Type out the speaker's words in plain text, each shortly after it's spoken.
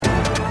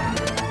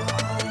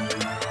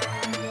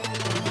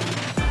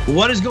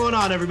What is going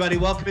on, everybody?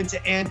 Welcome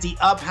into Ante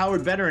Up.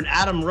 Howard Benner and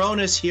Adam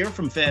Ronis here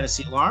from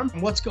Fantasy Alarm.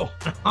 What's going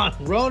on,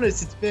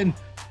 Ronis? It's been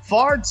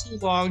far too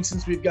long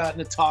since we've gotten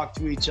to talk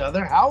to each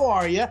other. How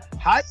are you?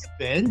 How you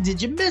been?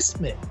 Did you miss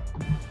me?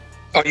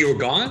 Oh, you were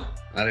gone?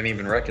 I didn't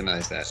even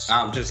recognize that.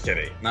 I'm just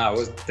kidding. No, it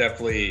was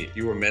definitely,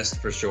 you were missed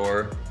for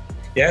sure.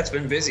 Yeah, it's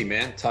been busy,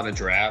 man. Ton of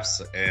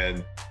drafts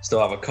and still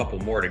have a couple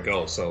more to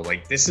go. So,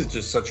 this is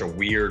just such a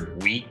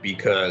weird week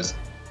because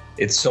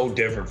it's so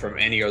different from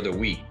any other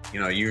week.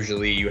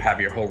 Usually you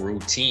have your whole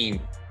routine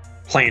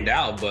planned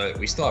out, but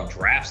we still have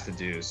drafts to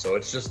do. So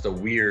it's just a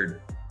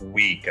weird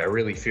week. I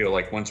really feel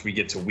like once we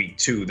get to week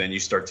 2, then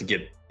you start to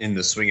get in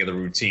the swing of the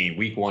routine.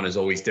 Week 1 is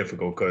always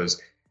difficult because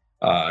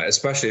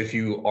especially if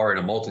you are in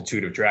a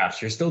multitude of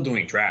drafts, you're still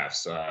doing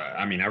drafts.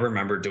 I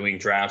remember doing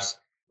drafts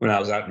when I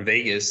was out in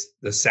Vegas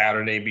the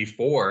Saturday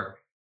before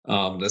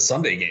the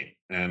Sunday game.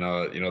 And,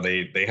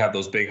 they have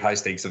those big high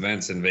stakes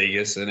events in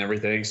Vegas and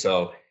everything.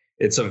 So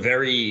it's a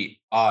very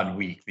odd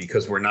week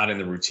because we're not in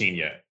the routine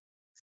yet.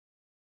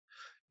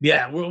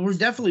 Yeah, we're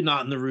definitely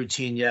not in the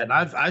routine yet. And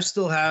I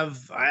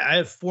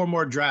have 4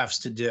 more drafts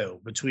to do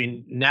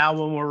between now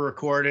when we're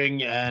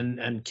recording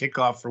and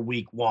kickoff for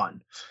week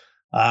 1.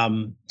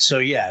 So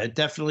yeah, it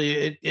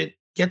definitely it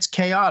gets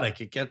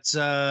chaotic. It gets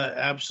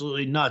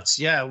absolutely nuts.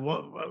 Yeah,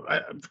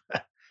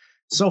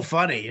 so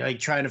funny,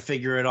 trying to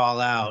figure it all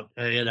out.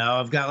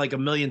 I've got a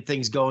million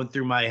things going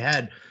through my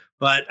head.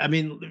 But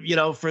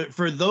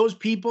for those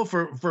people,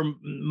 for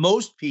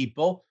most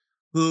people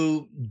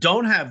who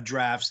don't have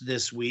drafts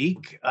this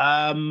week,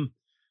 you've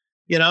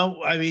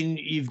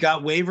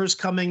got waivers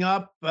coming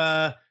up.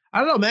 I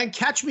don't know, man.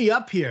 Catch me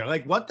up here.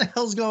 What the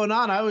hell's going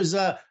on? I was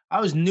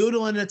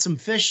noodling at some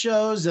fish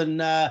shows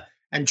and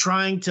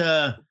trying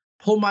to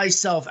pull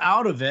myself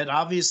out of it.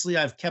 Obviously,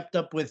 I've kept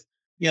up with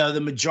the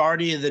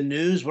majority of the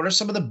news. What are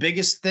some of the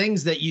biggest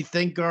things that you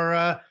think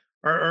are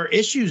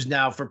issues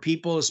now for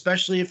people,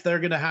 especially if they're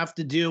going to have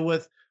to deal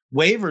with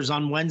waivers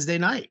on Wednesday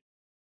night?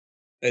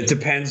 It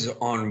depends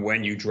on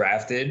when you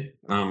drafted.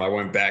 I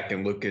went back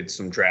and looked at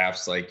some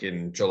drafts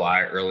in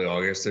July, early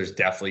August. There's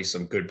definitely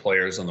some good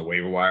players on the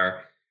waiver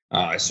wire.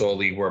 I saw a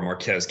league where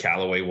Marquez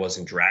Callaway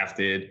wasn't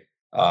drafted.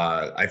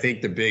 I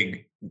think the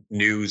big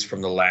news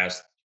from the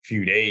last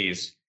few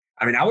days,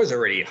 I was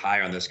already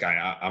high on this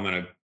guy.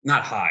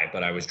 Not high,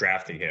 but I was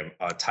drafting him.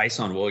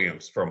 Tyson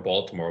Williams from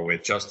Baltimore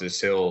with Justice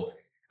Hill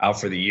out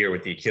for the year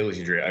with the Achilles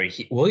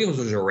injury. Williams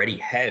was already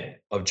head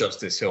of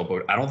Justice Hill,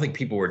 but I don't think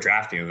people were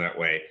drafting him that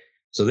way.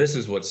 So this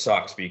is what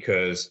sucks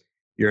because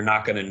you're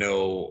not going to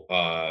know,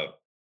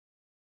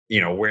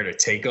 where to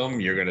take him.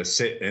 You're going to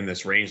sit in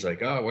this range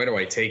where do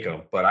I take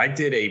him? But I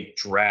did a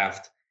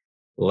draft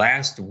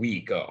last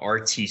week,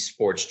 RT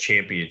Sports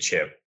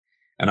Championship,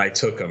 and I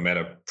took him at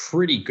a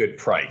pretty good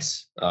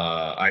price,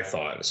 I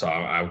thought. So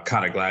I'm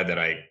kind of glad that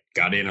I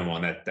got in him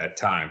on that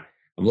time.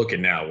 I'm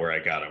looking now where I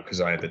got him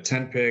because I had the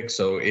 10th pick.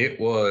 So it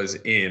was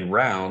in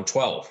round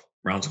 12,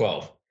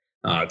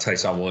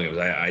 Tyson Williams.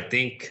 I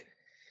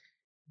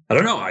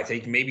don't know. I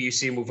think maybe you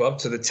see him move up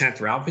to the 10th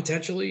round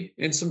potentially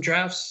in some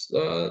drafts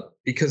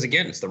because,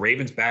 again, it's the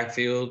Ravens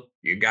backfield.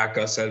 You got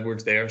Gus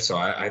Edwards there. So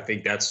I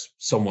think that's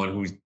someone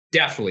who's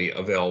definitely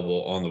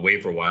available on the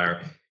waiver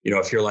wire.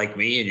 If you're like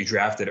me and you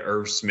drafted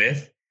Irv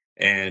Smith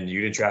and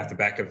you didn't draft a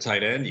backup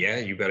tight end, yeah,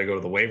 you better go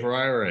to the waiver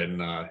wire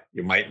and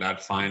you might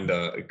not find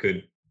a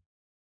good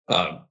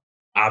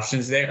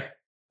options there.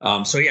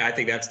 So yeah, I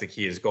think that's the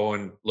key is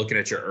looking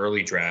at your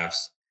early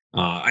drafts.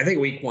 I think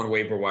week 1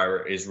 waiver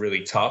wire is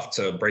really tough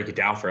to break it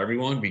down for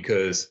everyone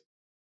because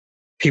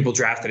people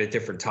drafted at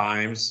different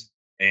times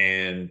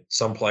and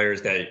some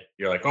players that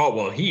you're like, oh,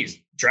 well, he's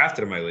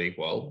drafted in my league.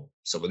 Well,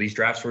 some of these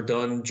drafts were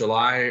done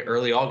July,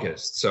 early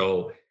August.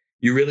 So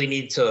you really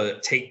need to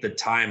take the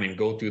time and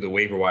go through the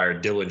waiver wire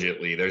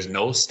diligently. There's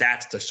no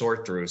stats to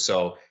sort through.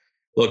 So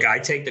look, I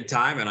take the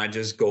time and I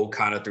just go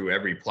kind of through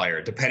every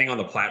player, depending on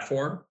the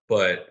platform.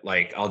 But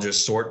I'll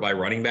just sort by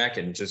running back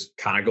and just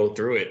kind of go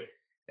through it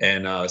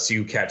and see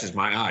who catches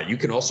my eye. You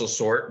can also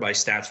sort by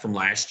stats from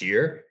last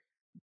year,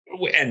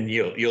 and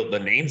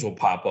the names will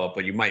pop up,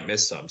 but you might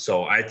miss some.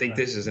 So I think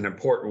this is an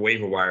important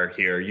waiver wire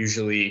here.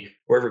 Usually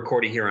we're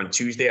recording here on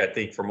Tuesday. I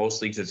think for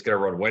most leagues it's going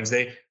to run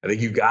Wednesday. I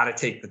think you've got to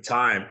take the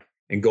time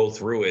and go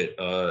through it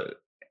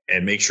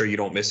and make sure you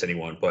don't miss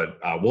anyone. But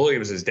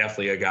Williams is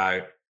definitely a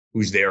guy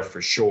who's there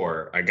for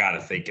sure. I got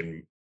to think.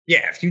 And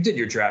yeah, if you did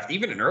your draft,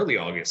 even in early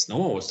August, no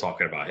one was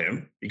talking about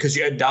him because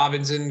you had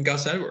Dobbins and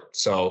Gus Edwards.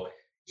 So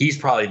he's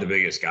probably the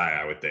biggest guy,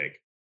 I would think.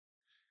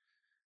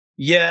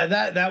 Yeah,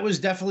 that was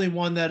definitely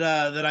one that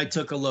I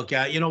took a look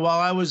at. While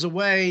I was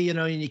away,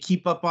 and you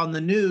keep up on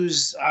the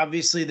news,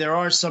 obviously there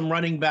are some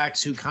running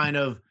backs who kind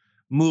of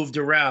moved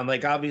around.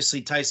 Obviously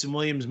Tyson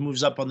Williams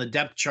moves up on the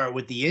depth chart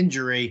with the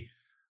injury.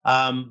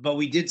 But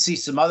we did see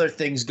some other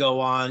things go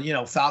on.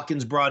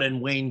 Falcons brought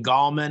in Wayne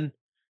Gallman.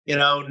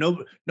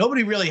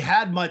 Nobody really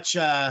had much,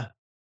 nobody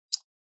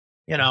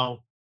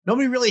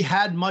really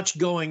had much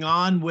going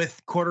on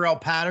with Cordarrelle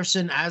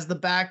Patterson as the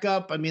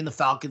backup. The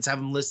Falcons have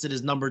him listed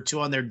as number 2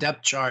 on their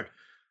depth chart.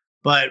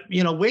 But,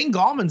 Wayne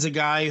Gallman's a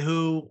guy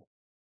who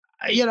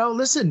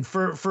listen,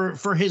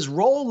 for his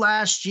role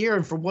last year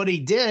and for what he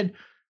did,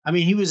 I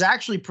mean, he was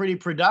actually pretty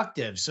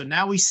productive. So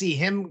now we see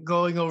him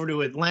going over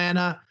to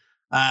Atlanta.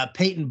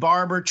 Peyton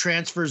Barber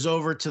transfers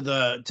over to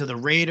the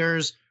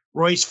Raiders.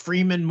 Royce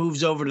Freeman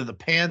moves over to the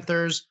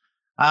Panthers.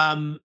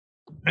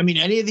 I mean,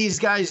 any of these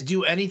guys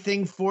do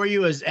anything for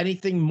you as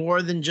anything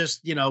more than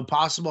just,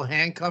 possible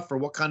handcuff, or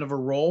what kind of a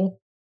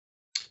role?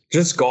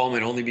 Just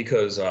Gallman, only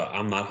because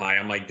I'm not high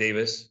on Mike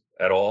Davis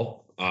at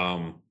all.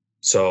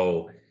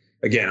 So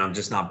again, I'm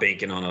just not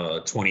banking on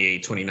a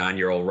 28,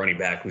 29-year-old running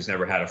back who's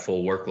never had a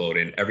full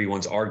workload. And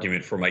everyone's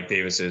argument for Mike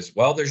Davis is,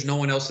 well, there's no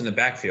one else in the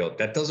backfield.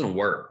 That doesn't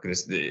work.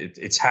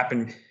 It's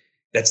happened.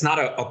 That's not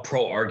a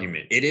pro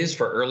argument. It is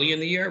for early in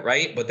the year,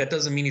 right? But that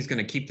doesn't mean he's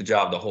going to keep the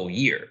job the whole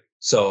year.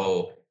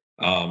 So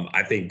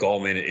I think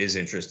Gallman is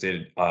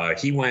interested.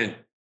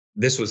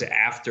 This was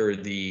after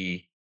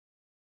I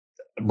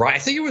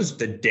think it was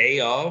the day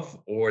of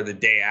or the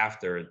day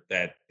after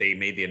that they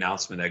made the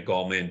announcement that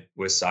Gallman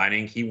was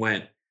signing. He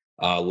went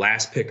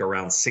last pick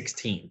around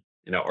 16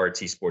 in an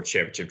RT Sports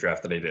Championship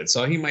draft that they did.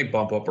 So he might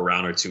bump up a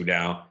round or two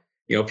now.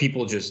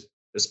 People just,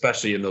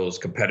 especially in those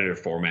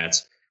competitive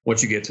formats,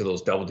 once you get to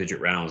those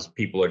double-digit rounds,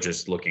 people are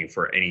just looking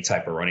for any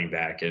type of running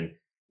back, and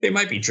they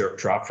might be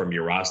dropped from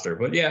your roster.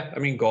 But yeah, I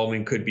mean,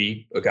 Gallman could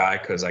be a guy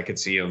because I could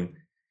see him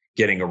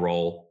getting a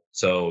role.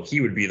 So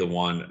he would be the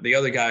one. The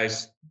other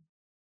guys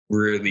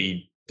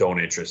really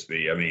don't interest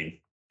me. I mean,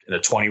 in a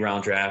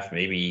 20-round draft,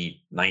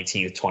 maybe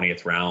 19th,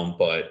 20th round,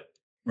 but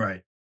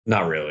right,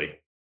 not really.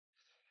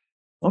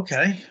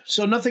 Okay.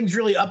 So nothing's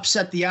really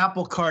upset the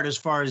apple cart as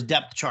far as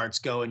depth charts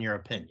go, in your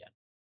opinion?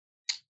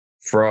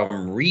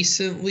 From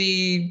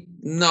recently,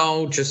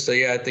 no. Just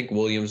I think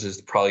Williams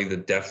is probably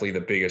definitely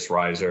the biggest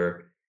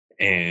riser.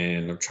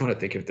 And I'm trying to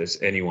think if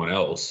there's anyone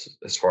else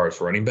as far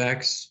as running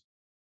backs.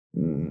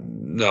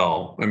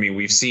 No. I mean,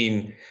 we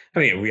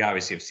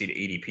obviously have seen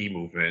ADP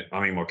movement.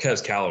 I mean,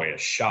 Marquez Callaway has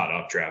shot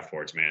up draft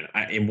boards, man.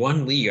 In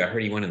one league, I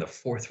heard he went in the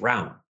 4th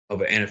round of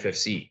an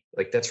NFFC.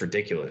 Like, that's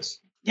ridiculous.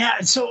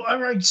 Yeah. So,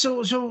 all right.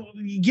 So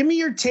give me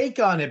your take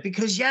on it,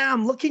 because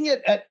I'm looking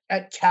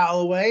at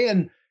Callaway,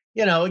 and,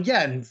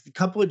 again, a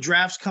couple of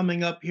drafts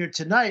coming up here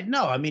tonight.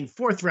 No, I mean,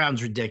 4th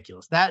round's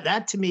ridiculous.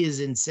 That to me is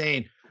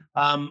insane.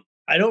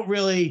 I don't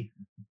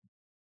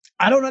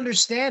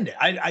understand it.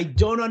 I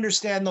don't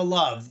understand the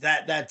love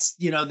that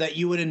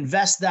you would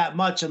invest that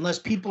much, unless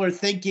people are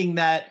thinking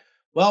that,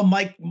 well,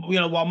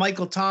 while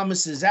Michael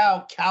Thomas is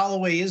out,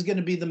 Callaway is going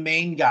to be the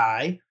main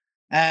guy.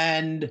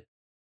 And,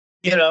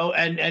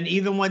 and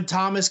even when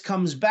Thomas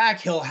comes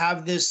back, he'll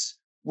have this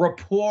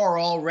rapport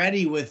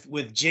already with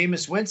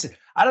Jameis Winston.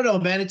 I don't know,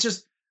 man. It's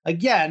just,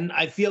 again,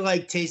 I feel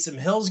like Taysom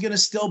Hill's going to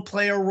still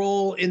play a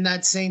role in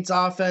that Saints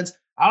offense.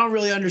 I don't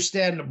really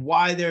understand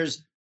why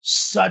there's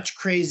such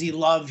crazy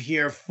love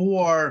here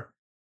for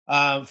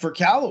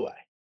Callaway.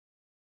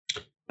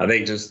 I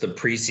think just the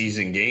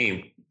preseason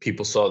game,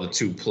 people saw the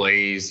 2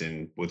 plays,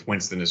 and with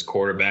Winston as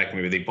quarterback,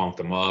 maybe they bumped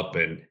him up.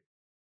 And,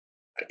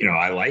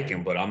 I like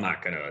him, but I'm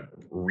not going to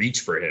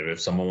reach for him.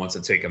 If someone wants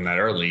to take him that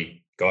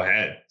early, go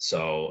ahead.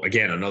 So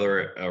again,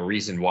 another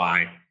reason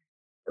why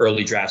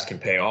early drafts can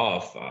pay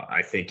off.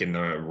 I think in the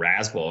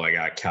Razzball, I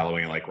got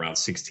Callaway in like round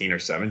 16 or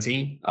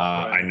 17.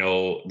 Right. I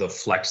know the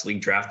flex league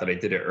draft that I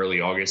did in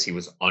early August, he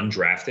was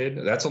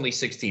undrafted. That's only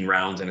 16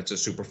 rounds, and it's a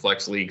super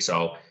flex league.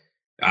 So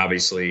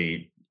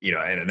obviously,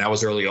 and that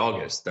was early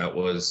August. But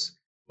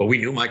we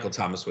knew Michael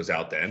Thomas was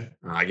out then.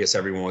 I guess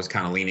everyone was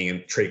kind of leaning in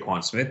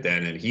Traquan Smith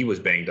then, and he was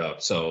banged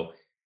up. So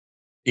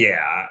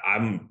yeah,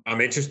 I'm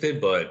interested,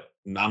 but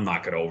I'm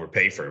not going to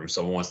overpay for him.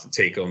 Someone wants to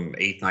take him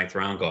 8th, 9th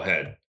round, go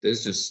ahead.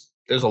 There's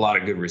a lot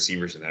of good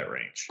receivers in that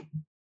range.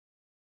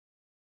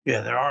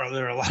 Yeah, there are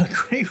a lot of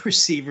great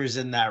receivers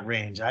in that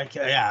range. I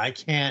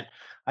can't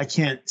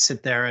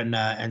sit there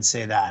and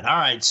say that. All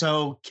right,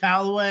 so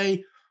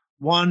Callaway,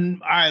 one.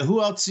 All right,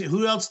 who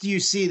else do you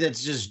see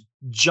that's just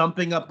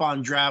jumping up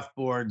on draft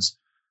boards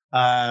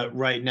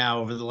right now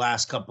over the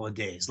last couple of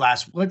days?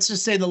 Let's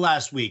just say the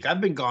last week. I've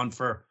been gone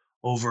for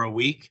over a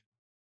week.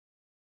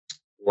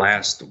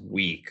 Last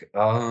week.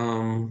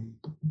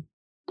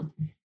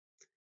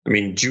 I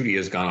mean, Judy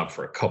has gone up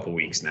for a couple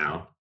weeks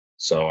now,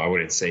 so I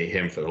wouldn't say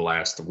him for the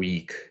last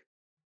week. I'm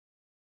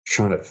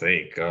trying to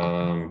think,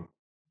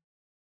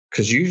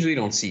 because you usually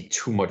don't see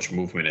too much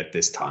movement at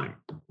this time,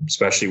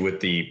 especially with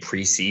the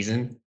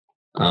preseason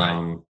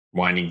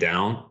winding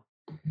down.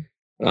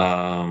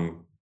 I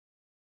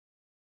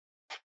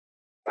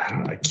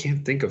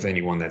can't think of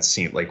anyone that's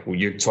seen, like,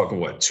 you're talking,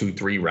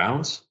 2-3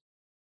 rounds?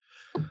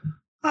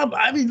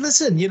 I mean,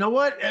 listen, you know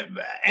what?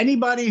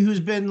 Anybody who's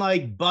been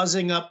like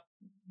buzzing up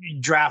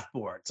draft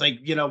boards, like,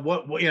 I'm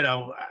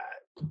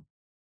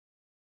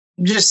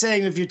just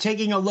saying, if you're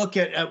taking a look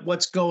at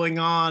what's going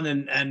on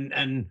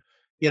and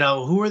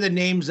who are the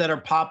names that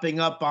are popping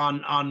up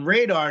on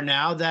radar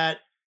now that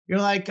you're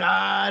like,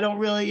 I don't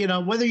really,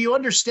 whether you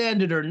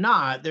understand it or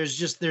not,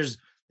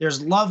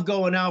 there's love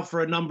going out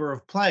for a number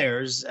of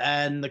players.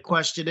 And the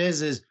question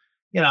is it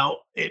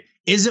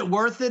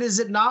worth it? Is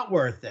it not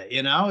worth it?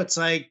 It's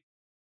like,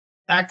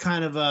 that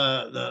kind of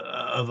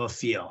a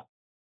feel.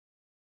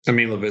 I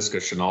mean,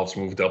 Laviska Chenault's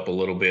moved up a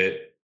little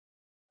bit.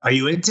 Are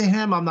you into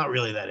him? I'm not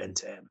really that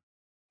into him.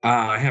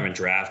 I haven't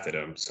drafted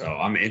him, so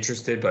I'm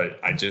interested, but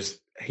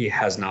he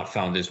has not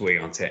found his way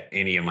onto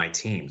any of my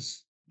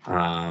teams.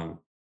 The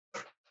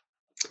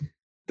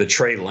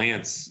Trey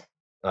Lance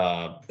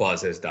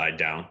buzz has died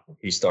down.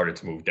 He started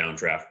to move down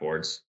draft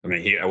boards. I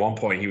mean, at one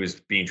point he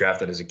was being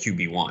drafted as a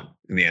QB1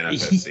 in the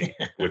NFFC,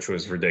 which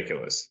was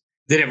ridiculous.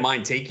 Didn't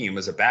mind taking him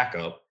as a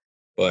backup,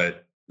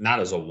 but not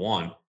as a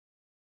one.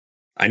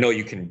 I know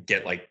you can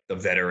get like the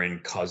veteran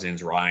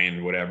Cousins,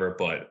 Ryan, whatever,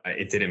 but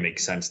it didn't make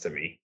sense to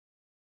me.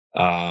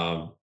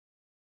 Jamar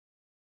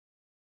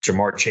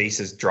Chase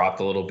has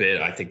dropped a little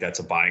bit. I think that's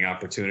a buying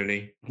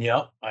opportunity.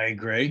 Yep, I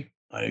agree.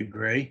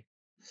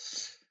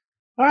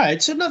 All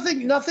right, so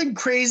nothing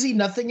crazy,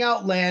 nothing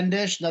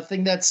outlandish,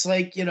 nothing that's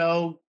like,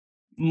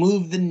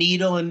 move the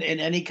needle in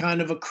any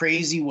kind of a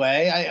crazy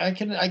way. I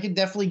can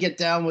definitely get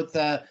down with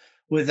that.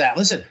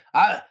 Listen,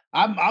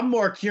 I'm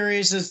more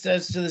curious as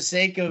to the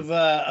sake of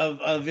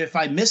if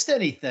I missed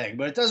anything,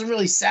 but it doesn't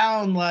really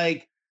sound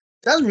like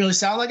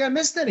I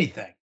missed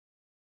anything.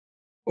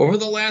 Over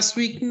the last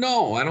week,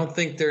 no, I don't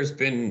think there's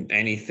been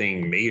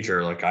anything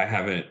major. Like I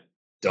haven't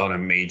done a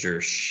major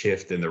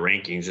shift in the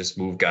rankings, just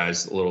move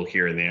guys a little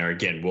here and there.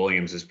 Again,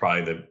 Williams is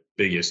probably the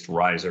biggest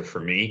riser for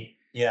me.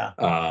 Yeah.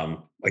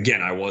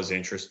 Again, I was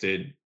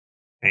interested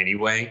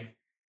anyway,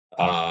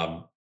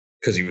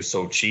 because he was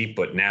so cheap,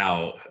 but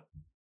now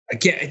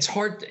again, it's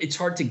hard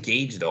to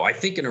gauge though. I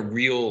think in a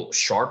real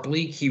sharp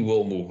league, he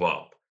will move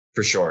up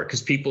for sure.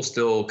 Cause people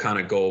still kind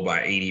of go by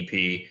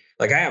ADP.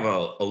 Like I have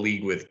a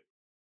league with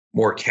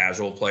more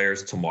casual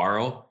players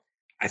tomorrow.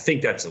 I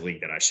think that's a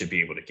league that I should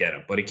be able to get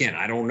him. But again,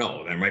 I don't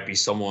know. There might be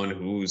someone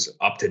who's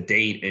up to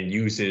date and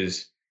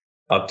uses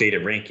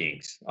updated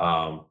rankings.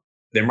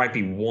 There might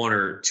be one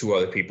or two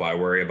other people I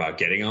worry about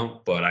getting them,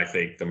 but I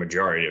think the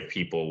majority of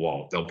people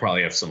won't. They'll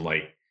probably have some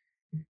like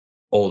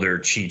older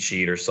cheat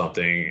sheet or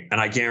something.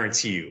 And I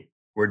guarantee you,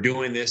 we're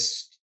doing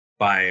this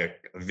by a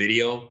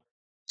video.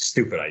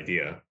 Stupid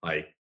idea.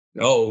 Like,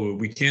 oh,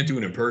 we can't do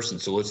it in person,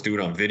 so let's do it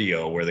on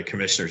video where the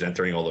commissioner's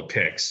entering all the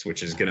picks,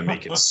 which is going to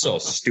make it so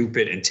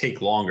stupid and take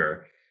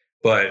longer.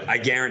 But I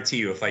guarantee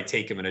you, if I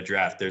take him in a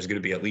draft, there's going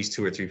to be at least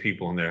 2 or 3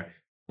 people in there.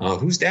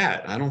 Who's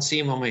that? I don't see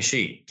him on my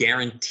sheet.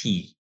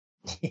 Guarantee.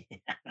 Well,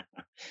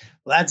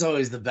 that's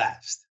always the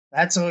best.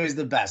 I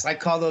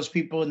call those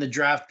people in the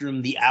draft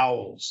room the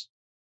owls.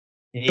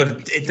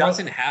 But it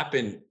doesn't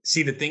happen.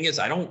 See, the thing is,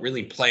 I don't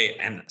really play.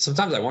 And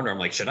sometimes I wonder, I'm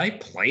like, should I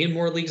play in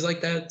more leagues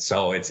like that?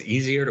 So it's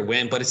easier to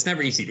win, but it's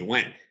never easy to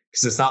win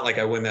because it's not like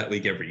I win that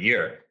league every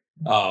year.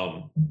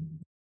 But,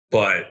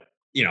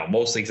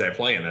 most leagues I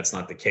play in, that's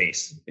not the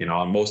case.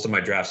 Most of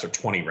my drafts are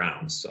 20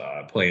 rounds.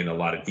 I play in a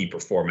lot of deeper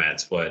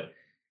formats, but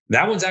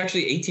that one's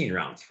actually 18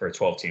 rounds for a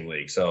 12-team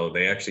league. So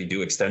they actually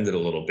do extend it a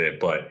little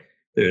bit. But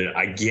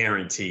I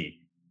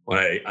guarantee when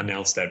I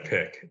announce that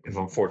pick, if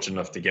I'm fortunate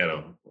enough to get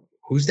him,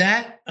 who's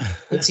that?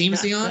 What team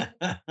is he on?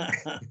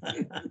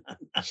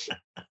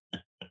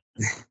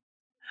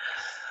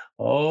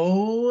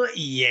 Oh,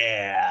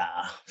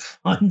 yeah.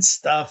 Fun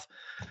stuff.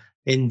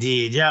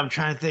 Indeed. Yeah, I'm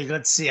trying to think.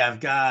 Let's see. I've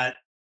got,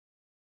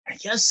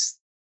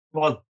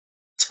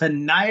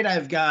 tonight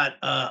I've got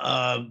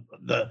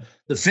the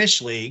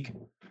Fish League,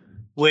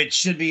 which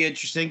should be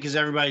interesting because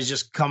everybody's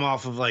just come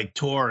off of like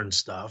tour and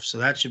stuff. So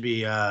that should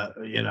be, a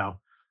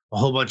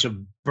whole bunch of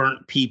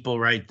burnt people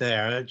right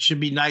there. It should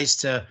be nice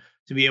to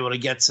be able to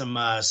get some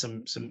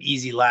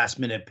easy last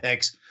minute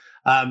picks.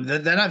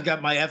 Then I've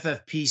got my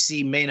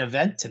FFPC main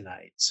event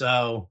tonight.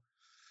 So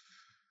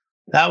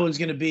that one's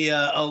going to be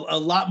a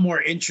lot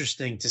more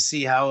interesting to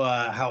see how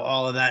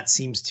all of that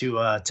seems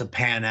to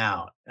pan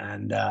out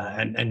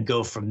and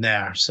go from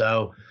there.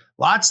 So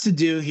lots to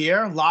do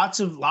here. Lots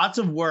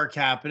of work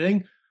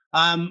happening.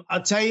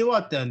 I'll tell you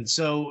what then.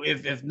 So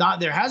if not,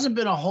 there hasn't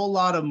been a whole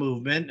lot of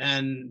movement,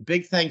 and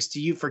big thanks to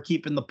you for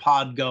keeping the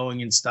pod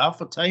going and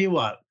stuff. I'll tell you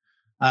what.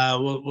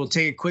 We'll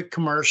take a quick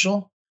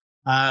commercial.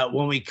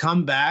 When we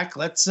come back,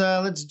 let's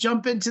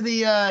jump into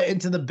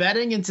the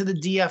betting, into the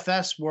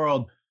DFS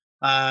world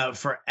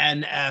for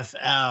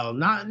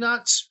NFL.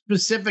 Not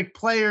specific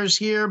players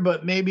here,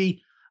 but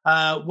maybe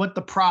what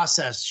the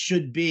process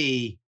should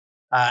be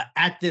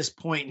at this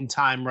point in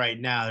time right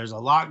now. There's a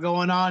lot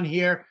going on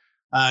here.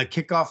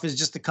 Kickoff is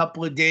just a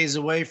couple of days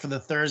away for the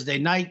Thursday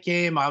night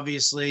game.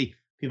 Obviously,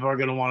 people are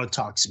going to want to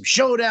talk some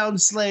showdown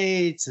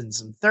slates and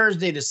some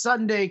Thursday to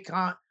Sunday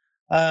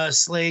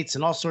slates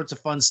and all sorts of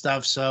fun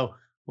stuff. So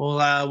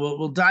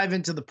we'll dive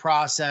into the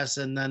process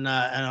and then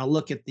and I'll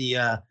look at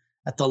the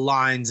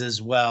lines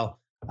as well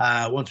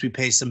once we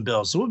pay some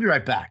bills. So we'll be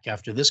right back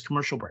after this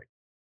commercial break.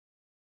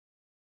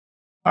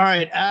 All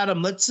right,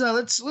 Adam, let's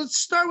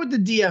start with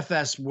the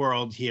DFS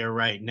world here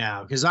right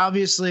now, because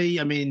obviously,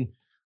 I mean,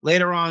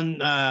 later on,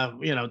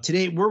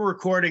 today we're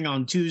recording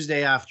on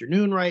Tuesday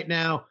afternoon right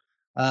now.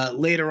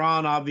 Later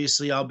on,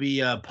 obviously, I'll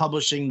be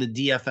publishing the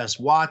DFS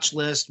watch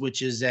list,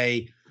 which is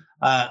a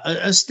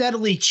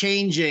steadily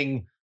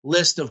changing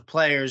list of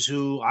players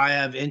who I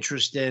have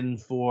interest in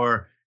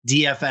for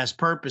DFS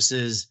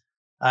purposes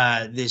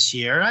this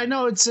year. I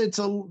know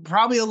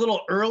probably a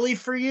little early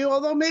for you,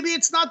 although maybe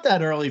it's not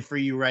that early for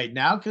you right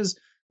now because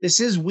this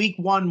is week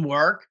one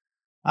work.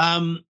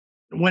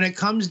 When it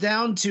comes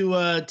down to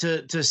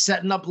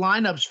setting up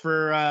lineups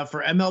for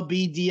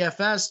MLB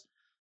DFS,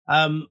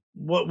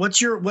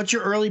 what's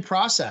your early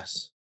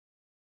process?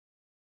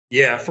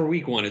 Yeah, for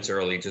week one, it's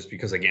early just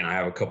because again, I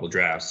have a couple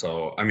drafts.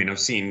 So I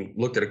mean,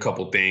 looked at a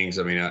couple things.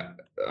 I mean,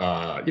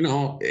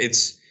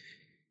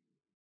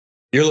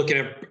 you're looking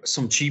at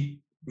some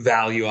cheap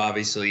value,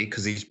 obviously,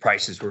 because these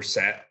prices were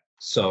set.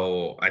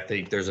 So I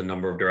think there's a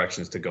number of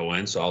directions to go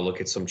in. So I'll look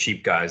at some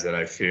cheap guys that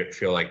I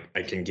feel like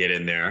I can get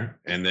in there,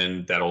 and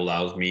then that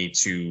allows me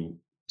to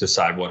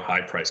decide what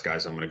high price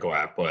guys I'm going to go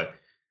at. But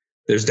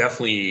there's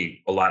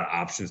definitely a lot of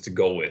options to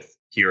go with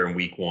here in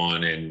week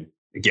one. And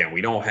again,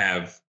 we don't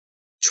have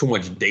too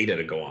much data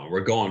to go on. We're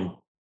going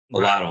a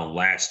lot on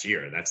last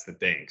year. That's the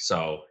thing.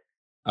 So,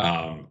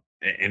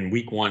 and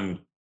week one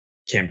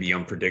can be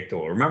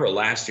unpredictable. Remember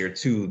last year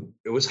too,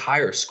 it was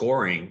higher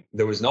scoring.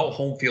 There was no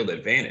home field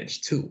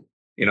advantage too.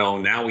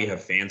 Now we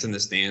have fans in the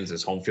stands,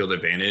 there's home field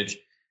advantage.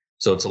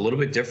 So it's a little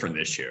bit different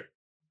this year.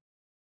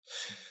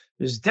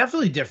 It's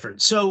definitely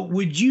different. So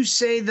would you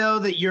say though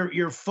that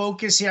your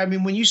focus here, I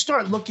mean, when you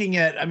start looking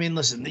at, I mean,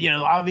 listen,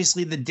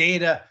 obviously the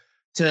data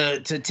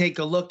to take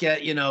a look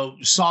at,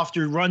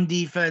 softer run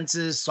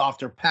defenses,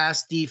 softer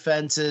pass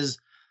defenses,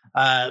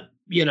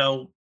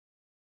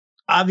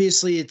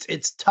 obviously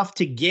it's tough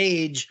to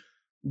gauge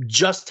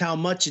just how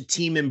much a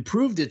team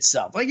improved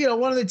itself. Like,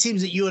 one of the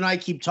teams that you and I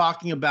keep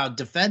talking about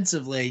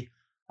defensively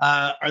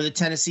are the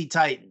Tennessee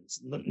Titans.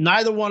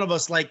 Neither one of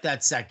us like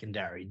that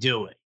secondary,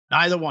 do we?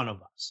 Neither one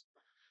of us.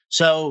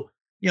 So,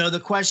 the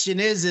question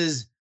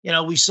is,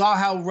 we saw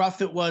how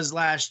rough it was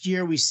last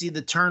year. We see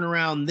the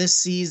turnaround this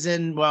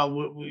season.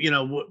 Well,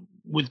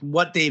 with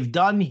what they've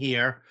done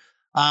here.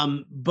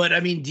 But I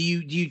mean, do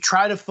you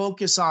try to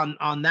focus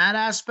on that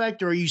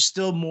aspect, or are you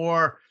still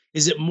more?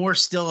 Is it more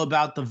still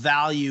about the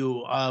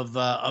value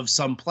of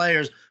some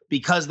players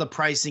because the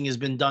pricing has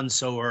been done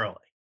so early?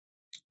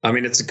 I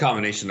mean, it's a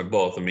combination of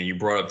both. I mean, you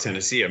brought up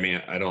Tennessee. I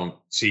mean, I don't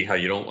see how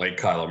you don't like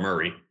Kyler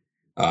Murray.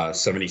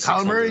 76.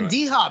 Kyler Murray and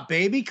D-Hop,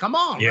 baby, come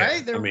on, yeah,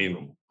 right? They're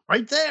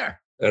right there.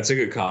 That's a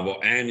good combo.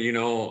 And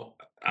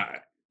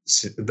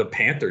the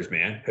Panthers,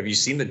 man. Have you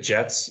seen the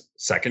Jets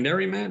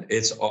secondary, man?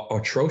 It's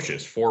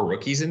atrocious. 4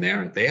 rookies in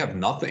there. They have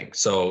nothing.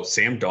 So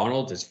Sam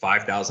Darnold is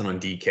 5,000 on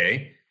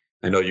DK.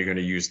 I know you're going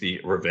to use the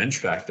revenge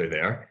factor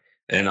there.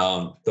 And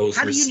those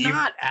how do you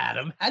not,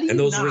 Adam? How do you and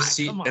those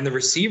not? And the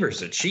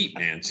receivers are cheap,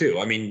 man, too.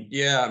 I mean,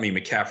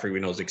 McCaffrey we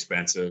know is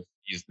expensive.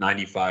 He's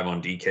 95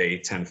 on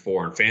DK,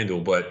 10-4 on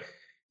FanDuel, but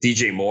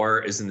DJ Moore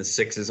is in the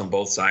 6s on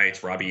both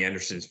sides. Robbie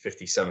Anderson is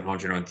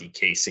 5,700 on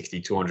DK,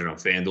 6,200 on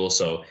FanDuel.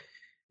 So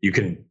you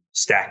can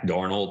stack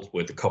Darnold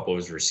with a couple of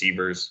his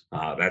receivers.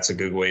 That's a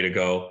good way to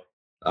go.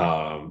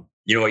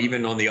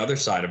 Even on the other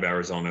side of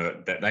Arizona,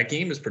 that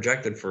game is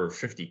projected for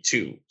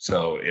 52.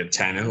 So at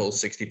Tannehill,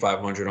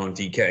 6,500 on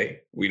DK.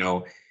 We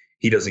know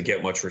he doesn't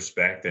get much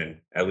respect. And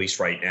at least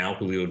right now,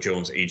 Julio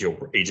Jones,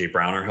 AJ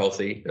Brown are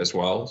healthy as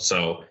well.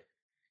 So,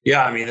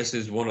 yeah, I mean, this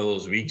is one of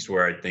those weeks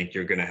where I think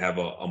you're going to have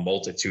a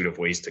multitude of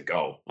ways to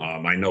go.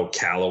 I know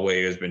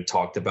Callaway has been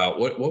talked about.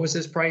 What was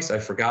his price? I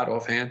forgot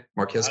offhand.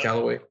 Marquez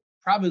Callaway.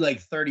 Probably like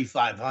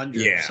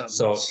 3,500. Yeah,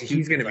 so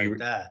he's going to be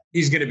that.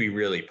 He's going to be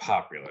really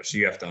popular. So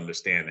you have to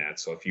understand that.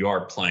 So if you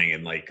are playing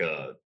in like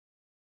a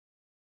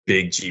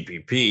big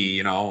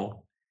GPP,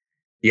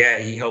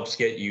 he helps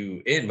get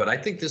you in. But I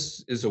think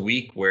this is a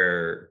week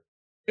where,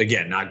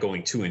 again, not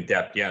going too in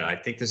depth yet. I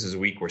think this is a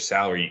week where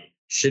salary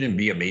shouldn't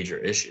be a major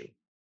issue.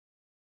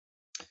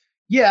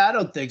 Yeah, I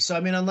don't think so. I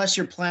mean, unless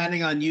you're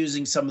planning on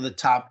using some of the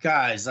top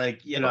guys,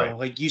 like, right.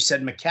 Like you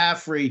said,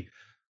 McCaffrey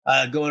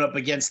going up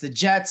against the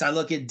Jets. I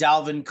look at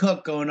Dalvin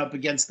Cook going up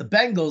against the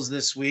Bengals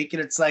this week,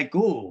 and it's like,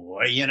 ooh,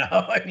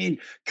 I mean,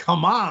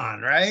 come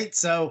on, right?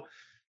 So,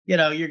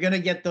 you're going to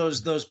get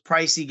those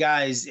pricey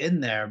guys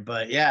in there.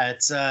 But yeah,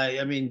 it's,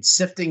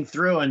 sifting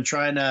through and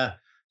trying to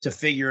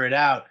figure it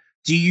out.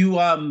 Do you,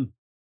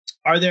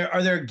 Are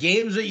there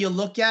games that you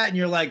look at and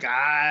you're like,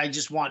 I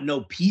just want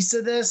no piece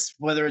of this,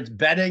 whether it's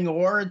betting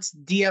or it's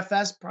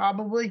DFS,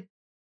 probably?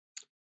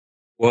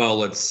 Well,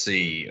 let's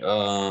see.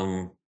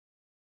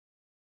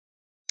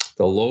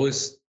 The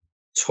lowest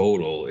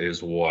total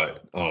is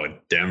what? Oh,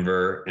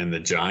 Denver and the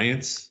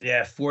Giants.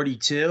 Yeah,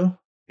 42.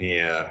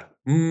 Yeah.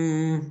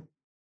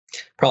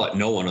 Probably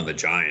no one on the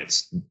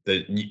Giants.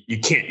 You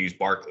can't use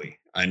Barkley.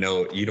 I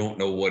know you don't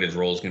know what his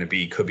role is going to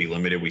be. Could be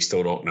limited. We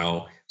still don't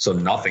know. So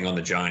nothing on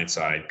the Giants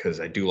side,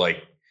 because I do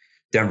like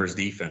Denver's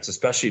defense,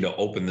 especially to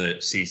open the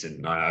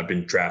season. I've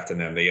been drafting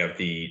them. They have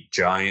the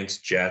Giants,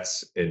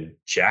 Jets, and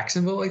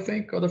Jacksonville, I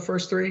think, are the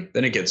first 3.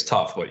 Then it gets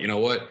tough. But you know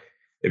what?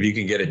 If you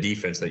can get a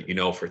defense that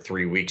for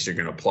 3 weeks you're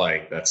going to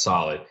play, that's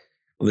solid.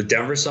 On the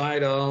Denver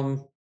side,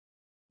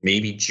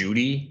 maybe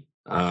Judy.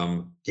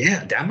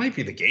 Yeah, that might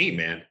be the game,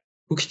 man.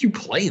 Who can you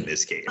play in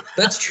this game?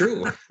 That's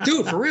true.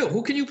 Dude, for real,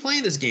 who can you play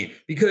in this game?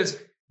 Because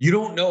You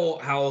don't know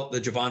how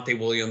the Javonte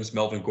Williams,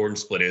 Melvin Gordon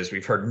split is.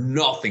 We've heard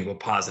nothing but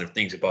positive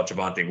things about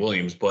Javonte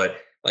Williams, but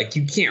like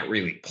you can't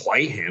really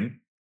play him.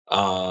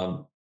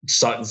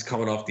 Sutton's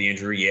coming off the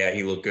injury. Yeah,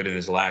 he looked good in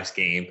his last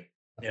game.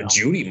 Yeah.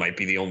 Judy might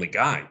be the only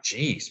guy.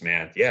 Jeez,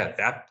 man. Yeah,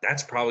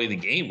 that's probably the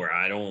game where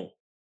I don't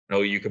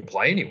know you could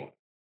play anyone.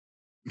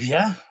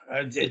 Yeah,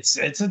 it's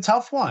a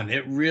tough one.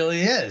 It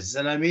really is.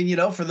 And I mean,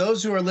 for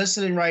those who are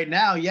listening right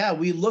now, yeah,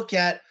 we look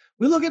at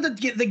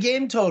the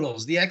game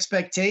totals, the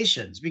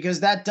expectations, because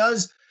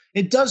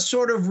it does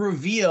sort of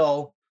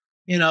reveal,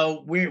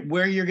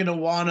 where you're going to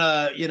want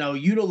to,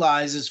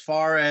 utilize as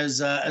far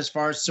as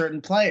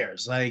certain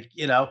players. Like,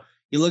 you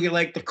look at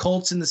like the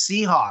Colts and the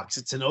Seahawks,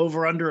 it's an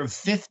over under of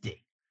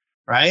 50.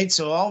 Right.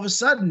 So all of a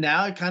sudden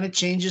now it kind of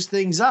changes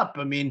things up.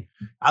 I mean,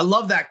 I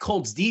love that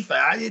Colts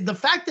defense. The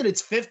fact that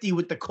it's 50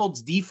 with the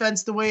Colts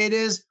defense the way it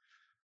is,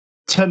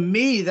 to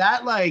me,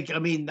 that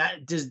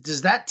that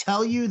does that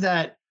tell you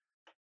that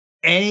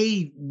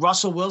A,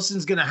 Russell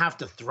Wilson's going to have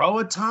to throw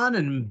a ton,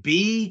 and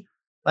B,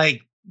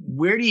 like,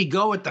 where do you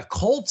go with the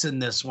Colts in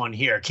this one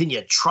here? Can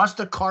you trust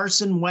a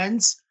Carson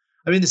Wentz?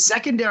 I mean, the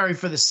secondary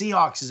for the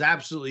Seahawks is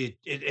absolutely,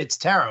 it's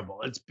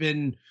terrible. It's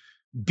been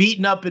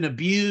beaten up and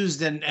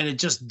abused, and it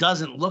just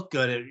doesn't look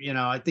good.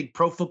 I think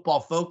Pro Football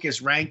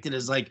Focus ranked it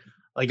as like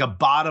a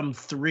bottom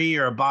 3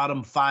 or a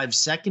bottom 5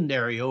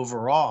 secondary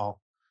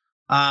overall.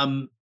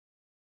 Man,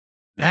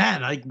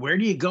 like, where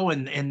do you go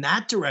in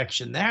that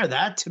direction there?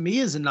 That to me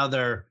is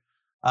another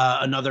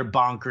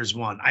bonkers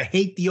one. I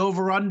hate the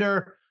over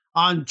under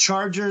on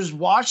Chargers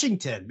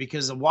Washington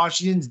because of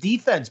Washington's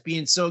defense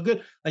being so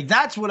good. Like,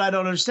 that's what I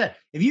don't understand.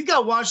 If you've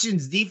got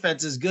Washington's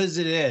defense as good as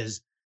it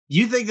is,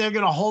 you think they're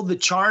going to hold the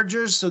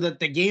Chargers so that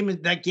that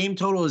game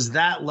total is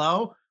that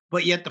low,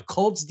 but yet the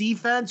Colts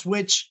defense,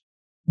 which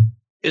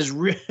is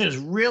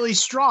really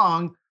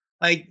strong,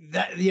 like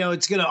that,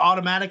 it's going to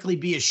automatically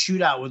be a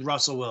shootout with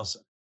Russell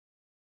Wilson.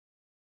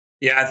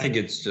 Yeah, I think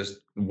it's just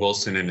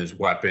Wilson and his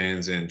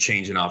weapons and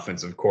changing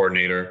offensive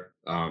coordinator.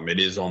 It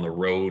is on the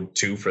road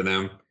too for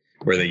them,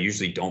 where they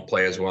usually don't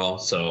play as well.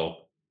 So,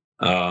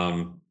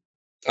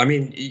 I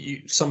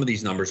mean, some of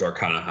these numbers are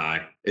kind of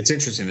high. It's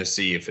interesting to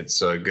see if it's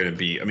going to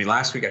be. I mean,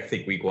 last week I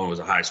think week 1 was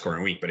a high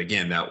scoring week, but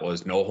again, that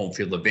was no home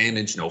field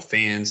advantage, no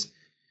fans,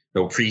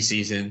 no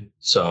preseason.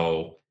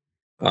 So,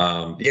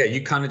 yeah,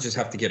 you kind of just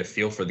have to get a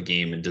feel for the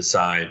game and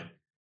decide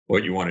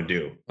what you want to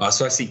do.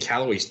 So I see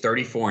Callaway's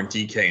 34 on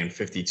DK and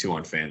 52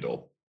 on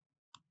FanDuel.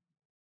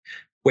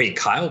 Wait,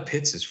 Kyle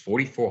Pitts is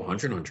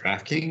 4,400 on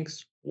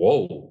DraftKings?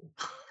 Whoa.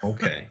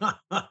 Okay.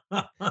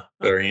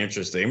 Very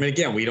interesting. I mean,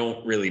 again, we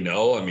don't really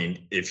know. I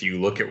mean, if you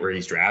look at where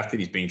he's drafted,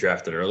 he's being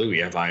drafted early. We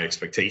have high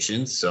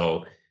expectations.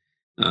 So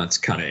it's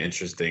kind of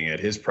interesting at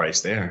his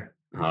price there.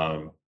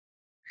 I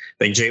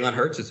think Jalen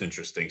Hurts is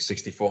interesting.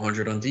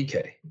 6,400 on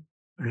DK.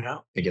 Yeah.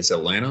 Against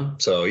Atlanta.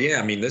 So, yeah,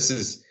 I mean, this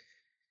is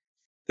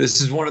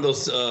one of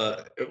those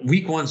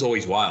week 1's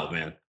always wild,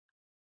 man.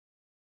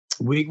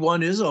 Week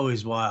 1 is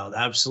always wild.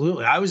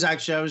 Absolutely. I was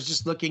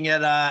just looking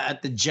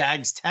at the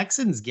Jags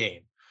Texans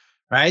game.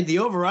 Right. The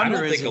over under.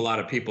 I don't think a lot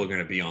of people are going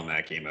to be on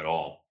that game at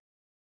all.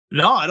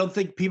 No, I don't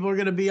think people are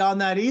going to be on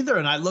that either.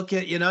 And I look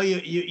at,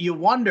 you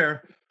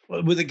wonder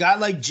with a guy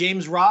like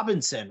James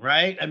Robinson,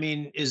 right? I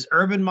mean, is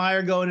Urban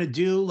Meyer going to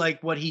do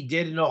like what he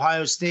did in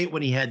Ohio State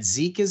when he had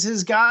Zeke as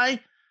his guy,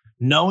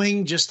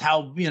 knowing just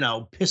how,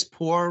 piss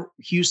poor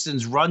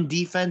Houston's run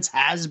defense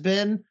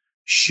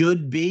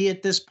should be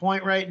at this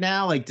point right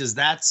now? Like, does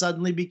that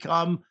suddenly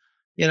become,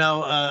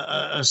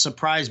 a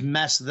surprise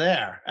mess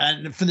there?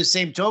 And for the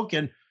same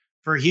token,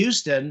 for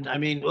Houston, I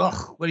mean,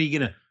 what are you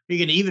gonna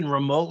even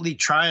remotely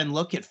try and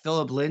look at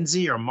Philip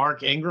Lindsay or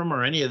Mark Ingram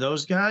or any of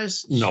those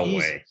guys? No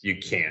way, you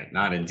can't.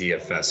 Not in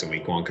DFS in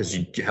week 1 because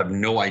you have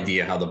no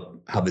idea how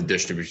the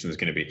distribution is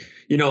going to be.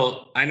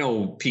 I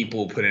know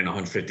people put in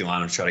 150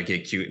 lineups, try to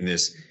get cute in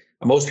this.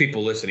 Most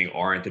people listening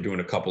aren't. They're doing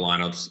a couple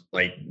lineups.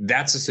 Like,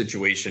 that's a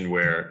situation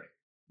where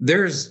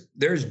there's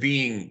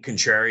being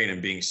contrarian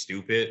and being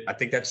stupid. I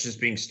think that's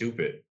just being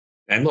stupid.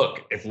 And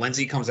look, if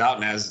Lindsay comes out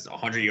and has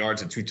 100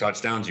 yards and 2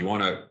 touchdowns, you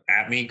want to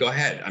at me? Go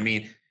ahead. I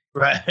mean,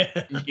 right.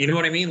 You know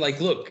what I mean? Like,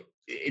 look,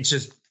 it's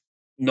just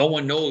no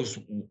one knows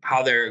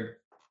how they're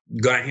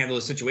going to handle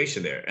the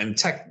situation there. And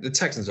the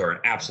Texans are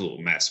an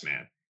absolute mess,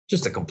 man.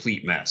 Just a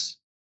complete mess.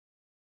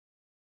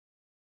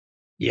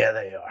 Yeah,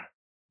 they are.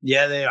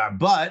 Yeah, they are.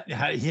 But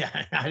how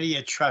do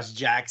you trust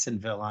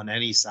Jacksonville on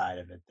any side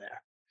of it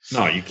there?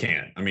 No, you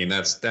can't. I mean,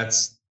 that's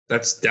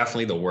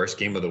definitely the worst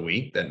game of the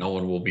week that no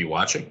one will be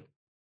watching.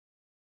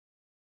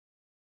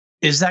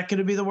 Is that going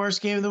to be the worst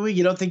game of the week?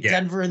 You don't think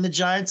Denver and the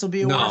Giants will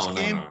be a worse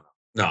game?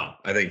 No,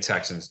 I think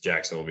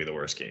Texans-Jackson will be the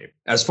worst game.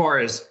 As far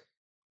as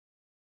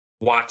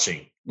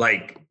watching,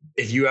 like,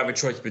 if you have a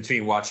choice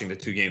between watching the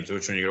 2 games,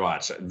 which one are you going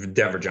to watch?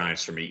 Denver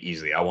Giants for me,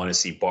 easily. I want to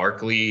see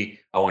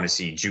Barkley. I want to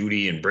see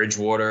Judy and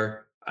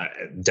Bridgewater.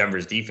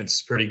 Denver's defense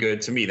is pretty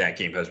good. To me, that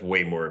game has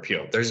way more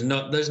appeal. There's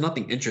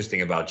nothing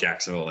interesting about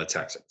Jacksonville and the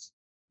Texans.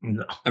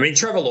 No. I mean,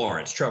 Trevor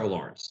Lawrence.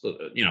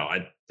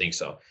 I think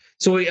so.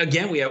 So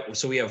again, we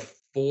have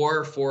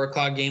 4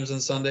 o'clock games on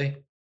Sunday.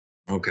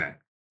 Okay.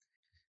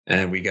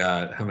 And we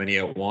got how many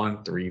at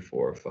one? 3,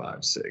 4,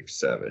 5, 6,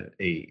 7,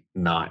 8,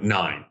 9,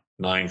 9,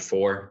 9,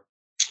 4.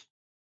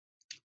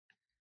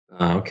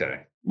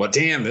 Okay. Well,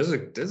 damn, this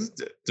is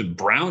the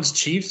Browns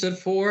Chiefs at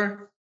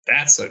 4.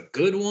 That's a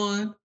good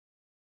one.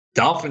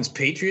 Dolphins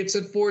Patriots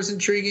at 4 is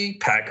intriguing.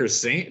 Packers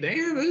Saints.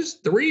 Damn, there's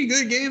 3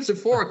 good games at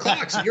 4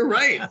 o'clock. So you're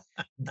right.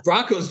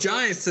 Broncos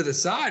Giants to the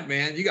side,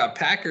 man. You got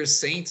Packers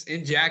Saints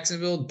in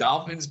Jacksonville,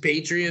 Dolphins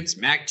Patriots,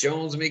 Mac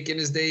Jones making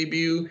his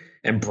debut,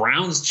 and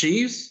Browns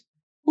Chiefs.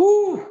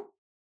 Woo!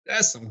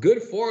 That's some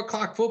good 4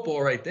 o'clock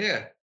football right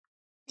there.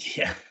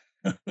 Yeah.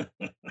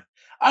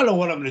 I don't know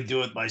what I'm going to do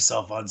with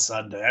myself on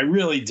Sunday. I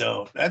really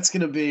don't. That's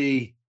gonna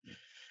be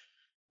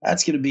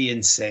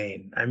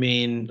insane. I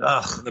mean,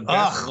 The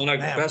best man.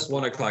 best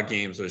 1 o'clock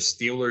games are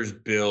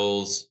Steelers,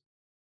 Bills,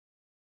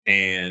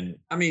 and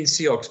I mean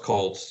Seahawks,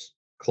 Colts,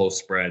 close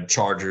spread,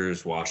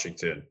 Chargers,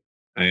 Washington,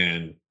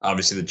 and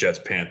obviously the Jets,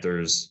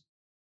 Panthers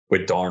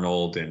with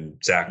Darnold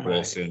and Zach Right.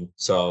 Wilson.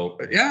 So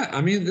yeah,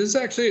 I mean this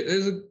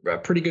is a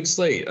pretty good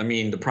slate. I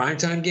mean the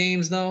primetime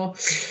games though.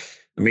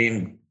 I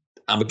mean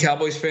I'm a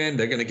Cowboys fan.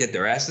 They're gonna get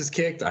their asses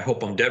kicked. I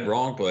hope I'm dead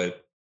wrong,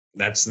 but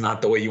that's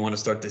not the way you want to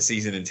start the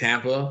season in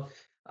Tampa.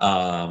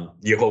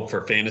 You hope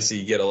for fantasy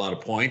you get a lot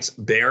of points.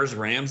 Bears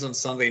Rams on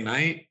Sunday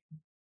night.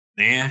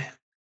 I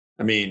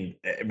mean,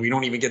 we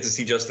don't even get to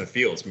see Justin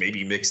Fields,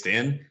 maybe mixed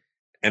in.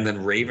 And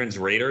then Ravens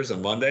Raiders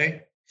on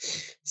Monday.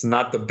 It's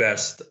not the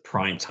best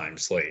primetime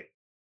slate.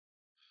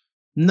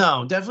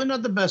 No, definitely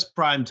not the best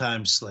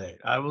primetime slate.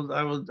 I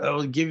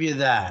will give you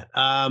that.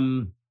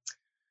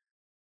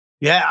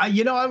 Yeah,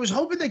 I was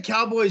hoping the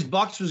Cowboys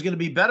Bucks was going to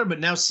be better, but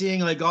now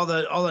seeing like all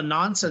the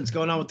nonsense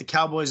going on with the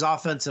Cowboys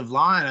offensive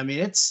line, I mean,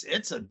 it's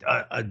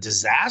a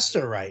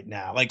disaster right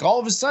now. Like all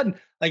of a sudden,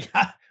 like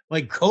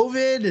like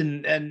COVID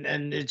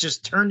and it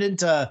just turned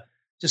into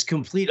just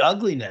complete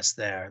ugliness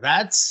there.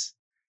 That's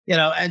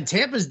and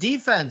Tampa's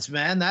defense,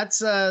 man,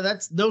 that's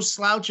no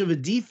slouch of a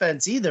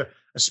defense either,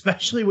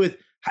 especially with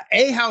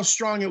A, how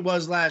strong it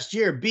was last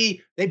year.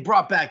 B, they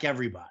brought back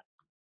everybody.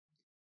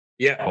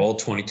 Yeah, all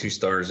 22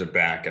 starters are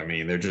back. I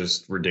mean, they're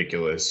just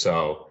ridiculous.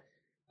 So,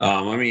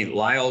 I mean,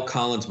 Lyle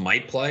Collins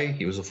might play.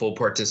 He was a full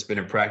participant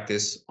in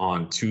practice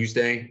on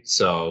Tuesday.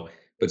 So,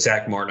 but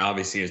Zach Martin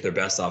obviously is their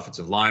best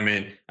offensive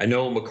lineman. I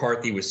know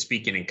McCarthy was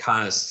speaking and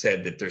kind of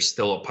said that there's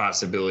still a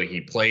possibility he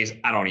plays.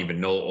 I don't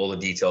even know all the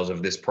details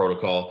of this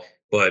protocol,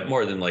 but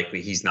more than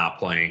likely he's not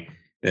playing.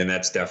 And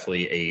that's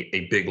definitely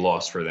a big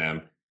loss for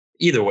them.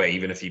 Either way,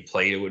 even if he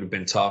played, it would have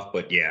been tough.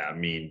 But yeah, I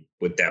mean,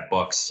 with that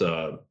Bucks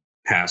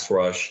pass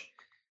rush,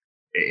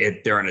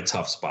 they're in a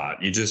tough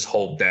spot. You just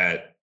hope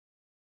that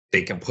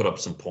they can put up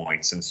some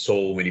points, and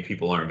so many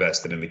people are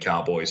invested in the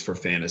Cowboys for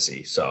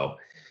fantasy. So,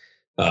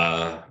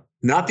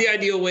 not the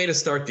ideal way to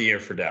start the year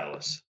for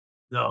Dallas.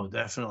 No,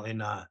 definitely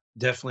not.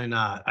 Definitely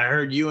not. I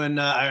heard you and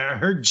I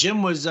heard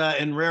Jim was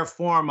in rare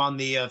form on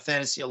the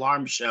Fantasy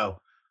Alarm show,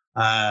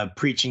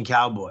 preaching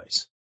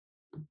Cowboys.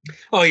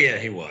 Oh yeah,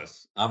 he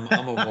was. I'm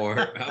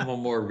a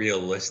more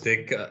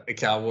realistic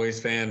Cowboys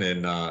fan,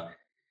 and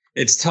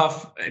it's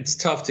tough. It's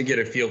tough to get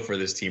a feel for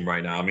this team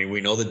right now. I mean,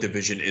 we know the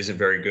division isn't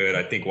very good.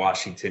 I think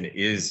Washington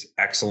is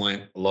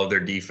excellent. Love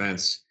their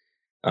defense.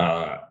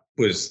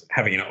 Was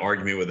having an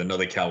argument with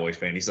another Cowboys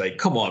fan. He's like,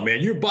 "Come on,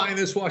 man, you're buying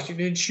this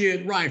Washington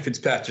shit. Ryan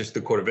Fitzpatrick's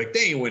the quarterback.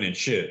 They ain't winning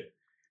shit."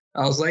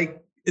 I was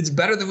like, "It's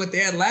better than what they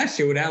had last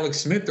year with Alex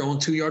Smith throwing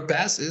 2-yard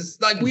passes."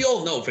 Like we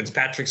all know,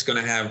 Fitzpatrick's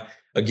going to have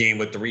a game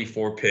with 3,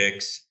 4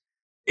 picks.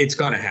 It's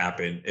going to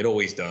happen. It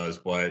always does,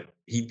 but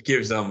he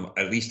gives them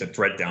at least a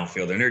threat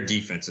downfield, and their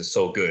defense is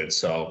so good.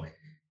 So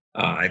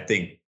I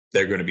think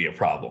they're going to be a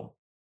problem.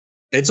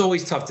 It's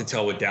always tough to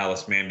tell with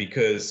Dallas, man,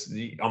 because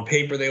on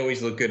paper they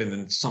always look good, and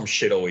then some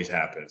shit always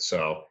happens.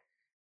 So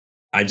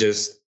I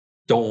just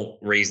don't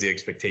raise the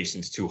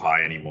expectations too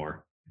high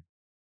anymore.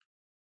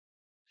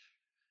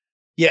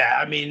 Yeah,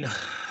 I mean,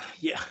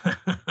 yeah.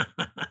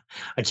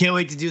 I can't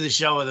wait to do the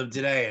show with him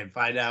today and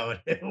find out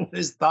what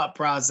his thought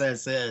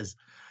process is.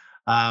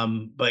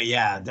 But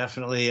yeah,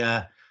 definitely.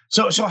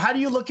 So how do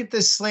you look at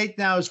this slate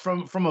now? Is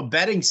from a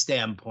betting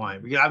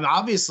standpoint? Because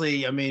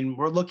obviously, I mean,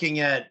 we're looking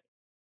at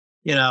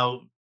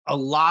a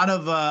lot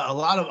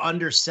of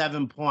under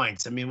 7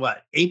 points. I mean,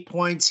 what 8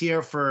 points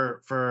here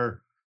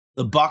for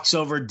the Bucks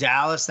over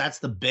Dallas? That's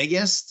the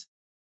biggest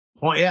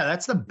point. Yeah,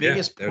 that's the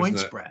biggest point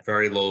spread.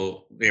 Very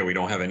low. Yeah, we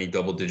don't have any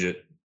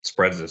double-digit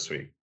spreads this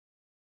week.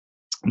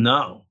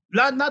 No,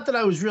 not that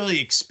I was really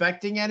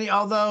expecting any.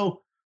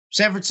 Although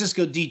San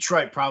Francisco,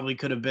 Detroit probably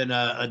could have been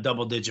a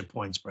double-digit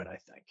point spread. I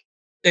think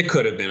it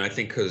could have been. I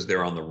think because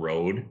they're on the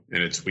road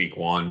and it's week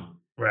 1.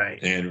 Right.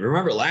 And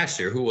remember last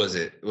year, who was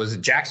it? Was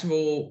it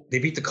Jacksonville? They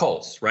beat the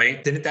Colts,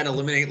 right? Didn't that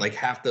eliminate like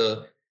half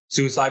the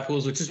suicide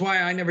pools? Which is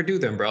why I never do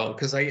them, bro.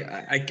 Because I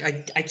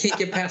can't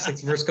get past like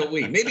the first couple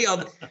weeks. Maybe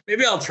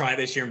I'll try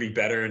this year and be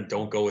better and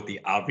don't go with the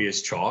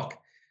obvious chalk.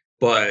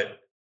 But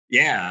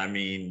yeah, I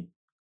mean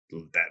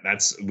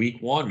that's week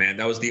 1, man.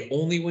 That was the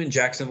only win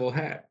Jacksonville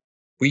had.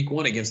 Week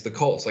 1 against the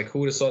Colts. Like who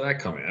would have saw that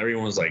coming?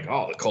 Everyone was like,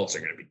 "Oh, the Colts are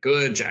going to be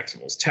good.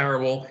 Jacksonville's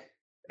terrible."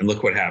 and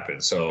look what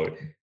happened. So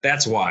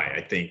that's why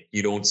I think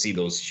you don't see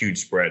those huge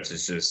spreads.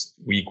 It's just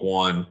week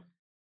one,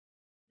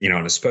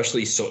 and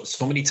especially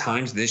so many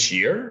times this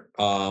year,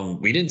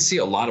 we didn't see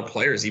a lot of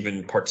players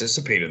even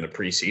participate in the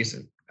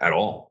preseason at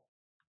all.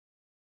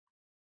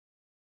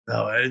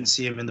 No, I didn't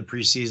see him in the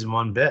preseason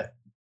one bit.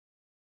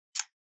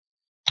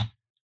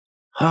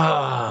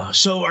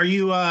 So are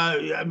you,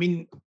 I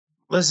mean,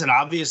 listen,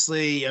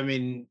 obviously, I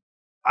mean,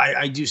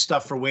 I do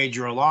stuff for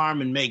Wager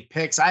Alarm and make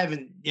picks. I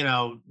haven't,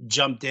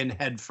 jumped in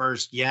head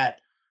first yet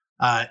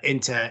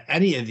into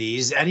any of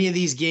these. Any of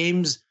these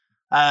games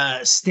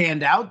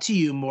stand out to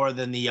you more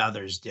than the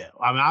others do?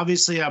 I mean,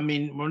 obviously,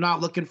 we're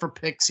not looking for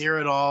picks here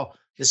at all.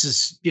 This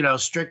is,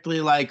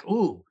 strictly like,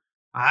 ooh,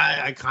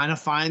 I kind of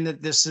find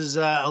that this is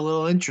a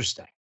little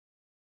interesting.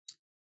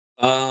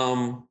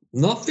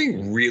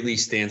 Nothing really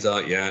stands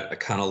out yet. I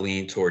kind of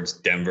lean towards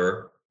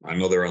Denver. I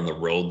know they're on the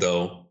road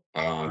though.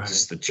 Right.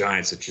 Just the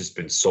Giants have just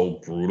been so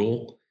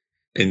brutal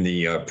in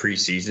the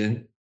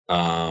preseason.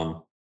 Kind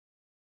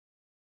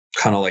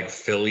of like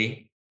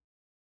Philly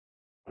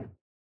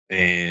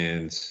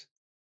and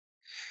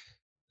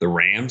the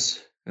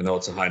Rams. I know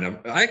it's a high number.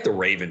 I like the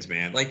Ravens,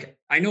 man. Like,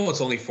 I know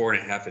it's only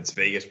 4.5. It's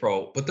Vegas,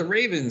 bro. But the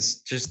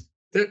Ravens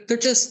they're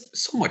just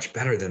so much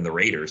better than the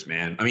Raiders,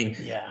 man. I mean,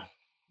 yeah.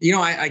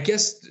 I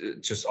guess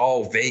just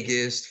all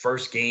Vegas,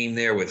 first game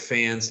there with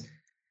fans.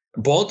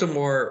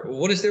 Baltimore,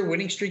 what is their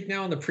winning streak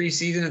now in the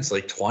preseason? It's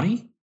like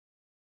 20.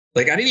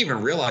 Like, I didn't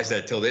even realize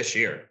that till this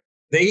year.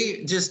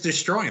 They just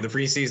destroying the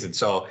preseason.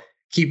 So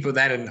keep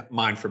that in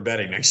mind for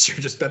betting next year.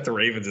 Just bet the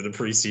Ravens in the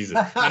preseason.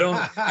 I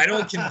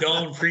don't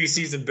condone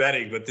preseason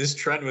betting, but this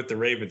trend with the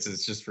Ravens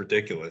is just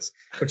ridiculous.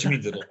 Which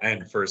means it'll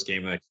end first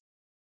game next.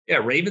 Yeah,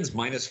 Ravens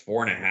minus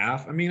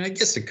 4.5. I mean, I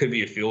guess it could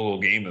be a field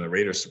goal game and the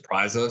Raiders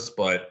surprise us,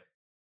 but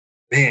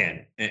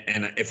man,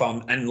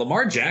 and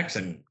Lamar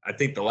Jackson, I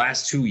think the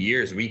last 2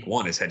 years, week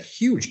one, has had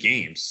huge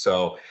games.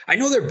 So I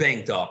know they're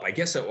banged up. I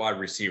guess at wide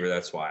receiver,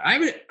 that's why.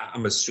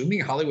 I'm assuming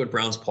Hollywood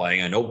Brown's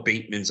playing. I know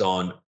Bateman's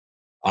on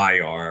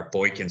IR,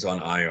 Boykin's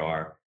on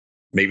IR,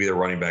 maybe the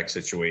running back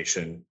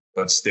situation,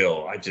 but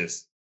still,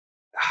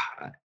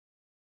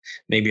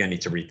 maybe I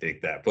need to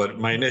rethink that. But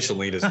my initial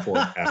lead is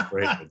 4.5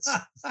 Ravens.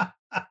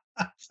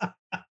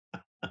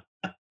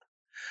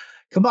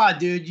 Come on,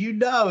 dude. You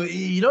don't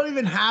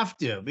even have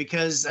to,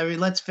 because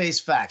let's face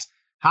facts.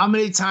 How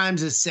many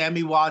times has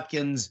Sammy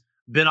Watkins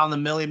been on the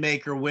Millie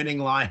Maker winning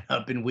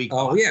lineup in week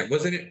one? Oh, yeah.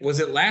 Was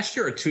it last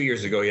year or 2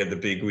 years ago he had the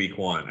big week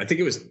one? I think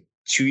it was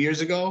 2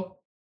 years ago.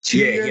 2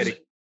 years?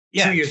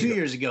 Yeah, 2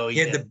 years ago. He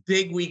had the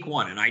big week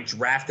one, and I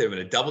drafted him in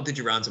a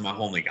double-digit rounds in my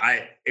home league.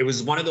 It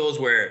was one of those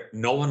where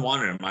no one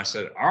wanted him. I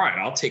said, all right,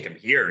 I'll take him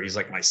here. He's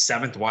like my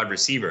 7th wide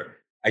receiver.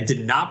 I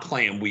did not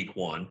play him week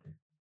one.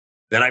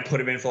 Then I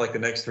put him in for like the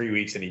next 3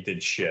 weeks, and he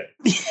did shit.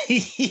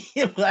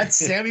 Well, that's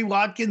Sammy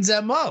Watkins'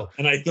 MO.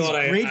 And I thought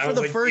I for was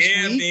the like, first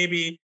week.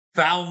 Maybe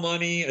foul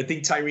money. I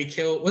think Tyreek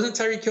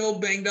Hill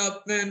banged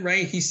up then,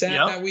 right? He sat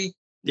that week.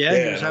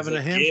 Yeah, he was having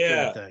a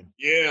hamstring thing.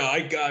 Yeah, I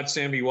got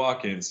Sammy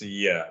Watkins.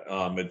 Yeah,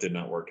 it did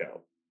not work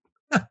out.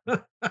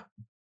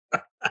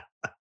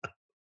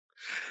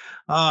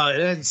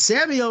 And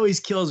Sammy always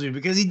kills me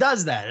because he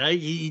does that. Right?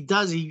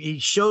 He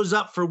shows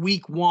up for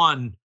week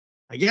one.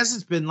 I guess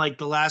it's been like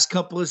the last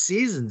couple of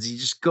seasons. You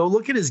just go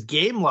look at his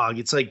game log.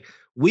 It's like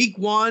week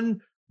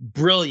one,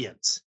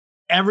 brilliance.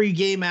 Every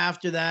game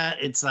after that,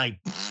 it's like,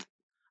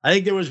 I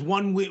think there was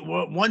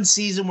one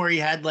season where he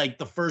had like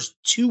the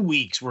first 2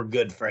 weeks were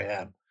good for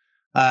him.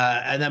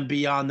 And then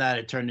beyond that,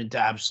 it turned into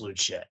absolute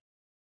shit.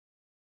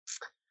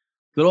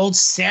 Good old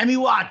Sammy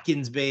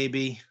Watkins,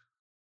 baby.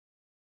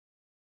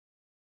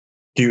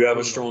 Do you have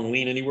a strong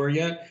lean anywhere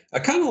yet? I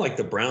kind of like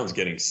the Browns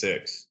getting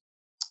 6.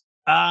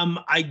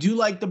 I do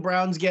like the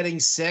Browns getting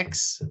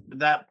 6.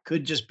 That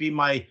could just be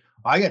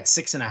I got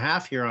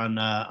 6.5 here on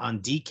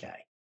DK.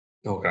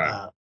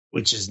 Okay.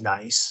 Which is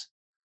nice.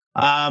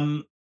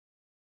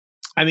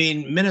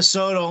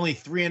 Minnesota only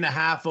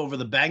 3.5 over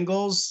the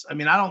Bengals. I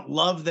don't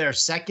love their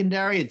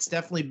secondary. It's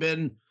definitely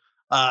been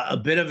a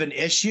bit of an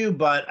issue,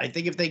 but I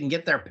think if they can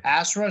get their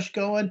pass rush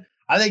going,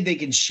 I think they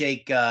can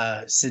shake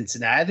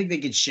Cincinnati. I think they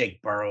can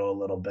shake Burrow a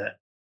little bit.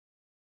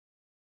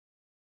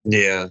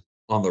 Yeah,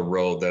 on the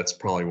road, that's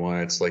probably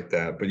why it's like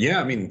that. But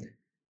yeah,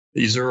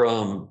 these are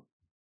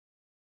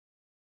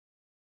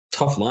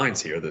tough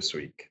lines here this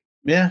week.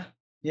 Yeah.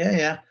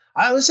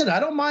 I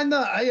don't mind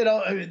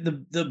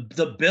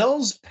the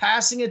Bills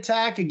passing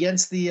attack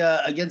against the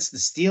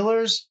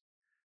Steelers.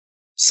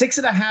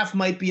 6.5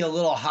 might be a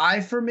little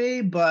high for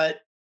me,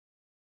 but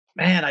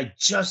man, I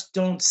just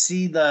don't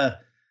see there's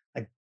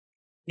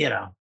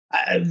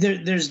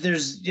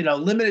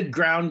limited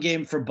ground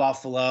game for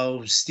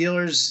Buffalo.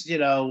 Steelers,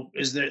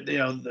 is there,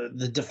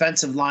 the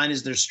defensive line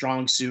is their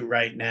strong suit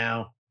right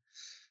now.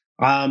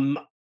 I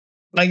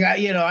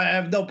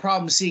have no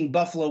problem seeing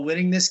Buffalo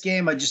winning this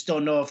game. I just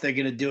don't know if they're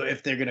going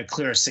to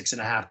clear a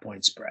 6.5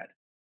 point spread.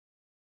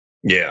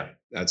 Yeah,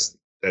 that's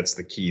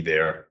the key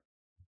there.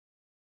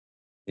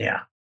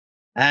 Yeah.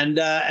 And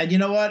you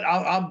know what?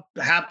 I'll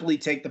happily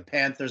take the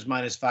Panthers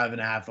minus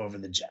 5.5 over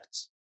the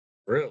Jets.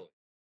 Really?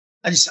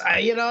 I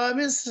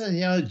miss,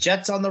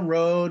 Jets on the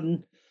road,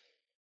 and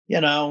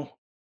you know,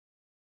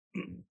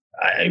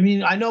 I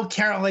mean, I know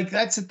like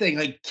that's the thing.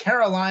 Like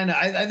Carolina,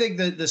 I think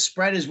the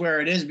spread is where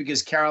it is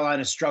because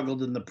Carolina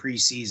struggled in the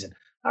preseason.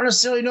 I don't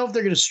necessarily know if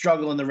they're going to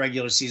struggle in the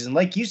regular season.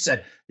 Like you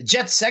said, the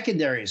Jets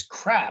secondary is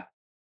crap,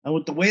 and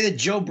with the way that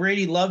Joe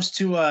Brady loves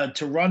to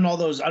run all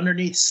those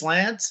underneath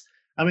slants,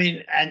 I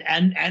mean,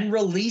 and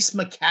release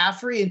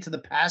McCaffrey into the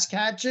pass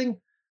catching,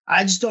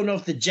 I just don't know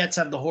if the Jets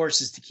have the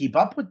horses to keep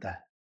up with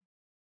that.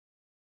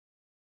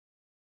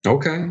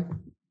 Okay.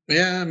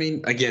 Yeah, I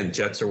mean, again,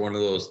 Jets are one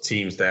of those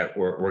teams that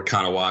we're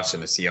kind of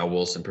watching to see how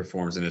Wilson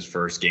performs in his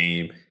first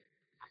game.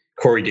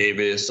 Corey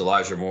Davis,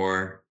 Elijah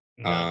Moore,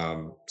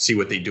 see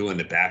what they do in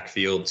the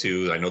backfield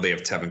too. I know they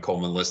have Tevin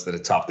Coleman listed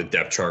atop the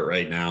depth chart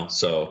right now,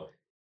 so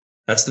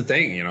that's the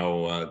thing.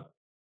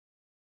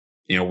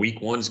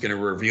 Week 1 is going to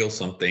reveal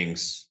some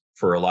things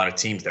for a lot of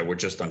teams that we're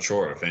just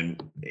unsure of,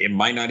 and it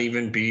might not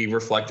even be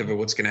reflective of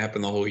what's going to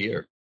happen the whole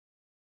year.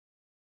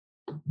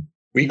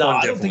 Week No, 1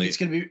 I don't think definitely. it's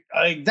going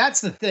to be.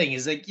 That's the thing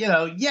is like, you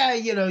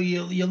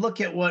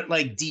look at what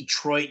like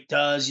Detroit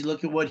does, you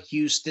look at what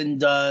Houston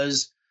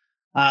does.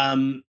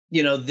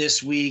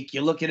 This week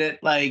you look at it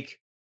like,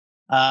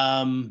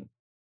 um,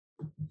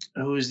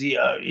 who is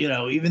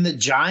even the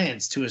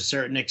Giants to a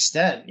certain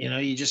extent.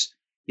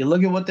 You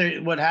look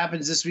at what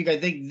happens this week. I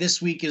think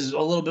this week is a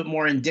little bit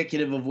more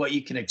indicative of what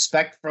you can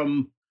expect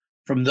from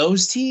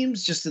those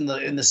teams, just in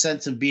the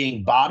sense of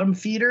being bottom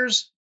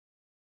feeders.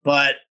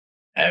 But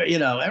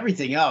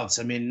everything else.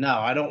 I mean, no,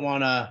 I don't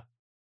want to.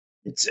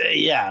 It's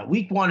yeah.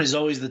 Week 1 is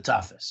always the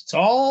toughest. It's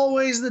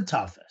always the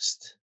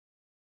toughest.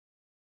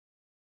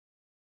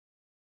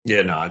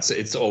 Yeah, no,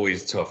 it's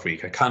always a tough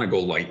week. I kind of go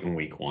light in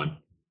week 1.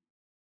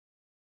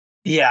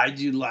 Yeah, I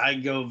do. I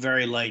go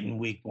very light in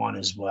week 1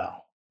 as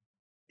well.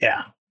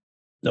 Yeah,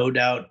 no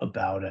doubt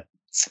about it.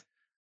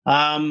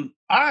 All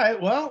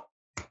right. Well,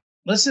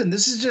 listen.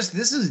 This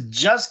is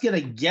just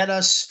gonna get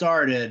us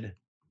started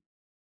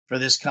for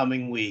this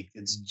coming week.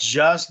 It's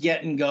just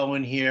getting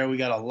going here. We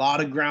got a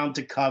lot of ground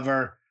to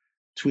cover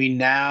between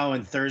now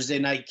and Thursday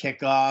night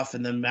kickoff.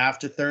 And then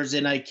after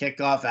Thursday night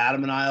kickoff,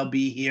 Adam and I will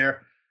be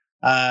here.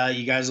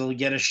 You guys will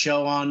get a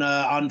show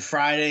on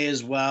Friday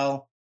as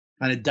well,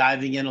 kind of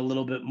diving in a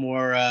little bit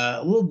more,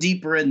 a little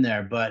deeper in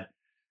there. But,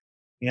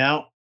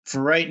 for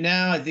right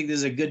now, I think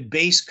there's a good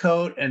base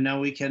coat, and now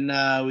we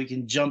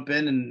can jump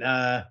in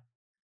and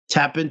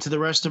tap into the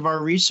rest of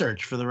our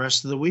research for the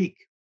rest of the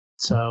week.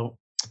 So,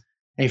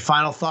 any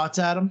final thoughts,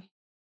 Adam?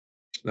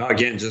 No,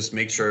 again, just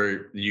make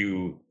sure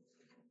you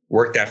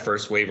work that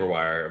first waiver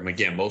wire.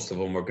 Again, most of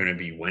them are going to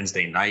be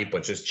Wednesday night,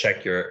 but just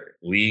check your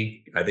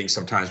league. I think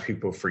sometimes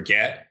people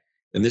forget,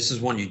 and this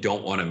is one you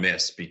don't want to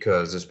miss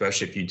because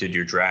especially if you did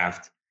your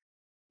draft,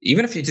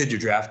 even if you did your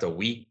draft a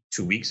week,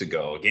 2 weeks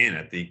ago, again,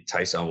 I think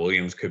Tyson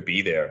Williams could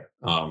be there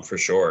for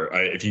sure.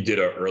 If you did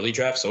an early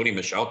draft, Sony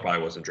Michel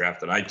probably wasn't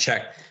drafted. I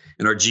checked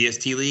in our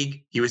GST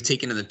league. He was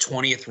taken in the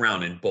 20th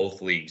round in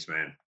both leagues,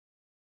 man.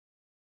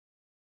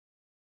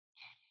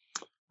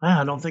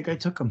 I don't think I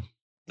took him.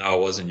 No,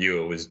 it wasn't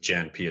you. It was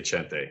Jen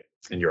Piacente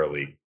in your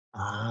league.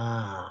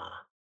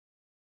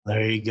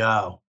 There you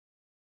go.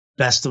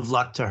 Best of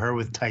luck to her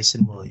with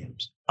Tyson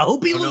Williams. I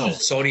hope he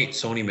loses. No,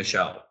 Sony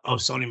Michel. Oh,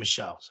 Sony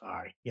Michel.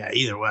 Sorry. Yeah,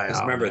 either way.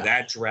 Remember,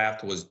 that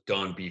draft was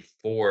done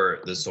before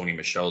the Sony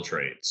Michel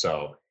trade.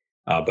 So,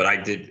 but I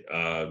did,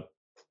 you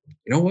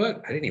know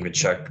what? I didn't even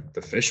check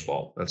the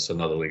fishbowl. That's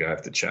another league I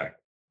have to check.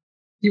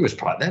 He was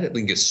probably, that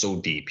league is so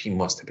deep. He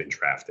must have been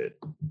drafted.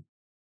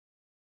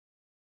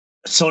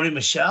 Sony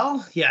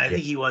Michel? Yeah, I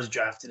think he was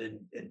drafted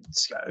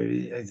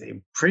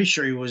I'm pretty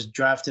sure he was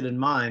drafted in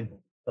mine.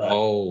 But.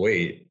 Oh,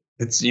 wait.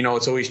 It's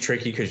always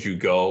tricky because you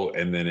go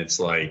and then it's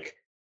like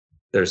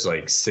there's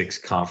like 6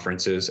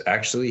 conferences.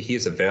 Actually, he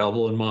is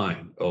available in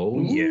mine.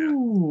 Oh, yeah.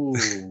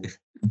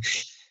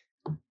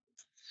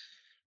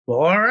 Well,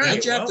 all right.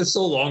 That draft is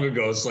so long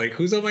ago. It's like,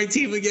 who's on my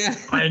team again?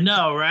 I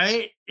know,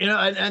 right?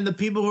 And the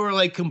people who were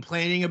like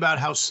complaining about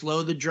how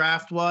slow the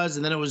draft was,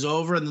 and then it was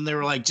over, and then they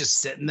were like just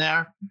sitting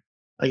there.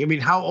 Like, I mean,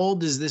 how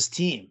old is this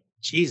team?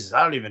 Jesus,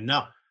 I don't even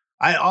know.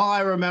 All I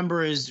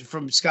remember is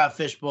from Scott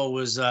Fishbowl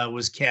was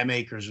Cam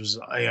Akers was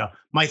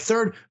my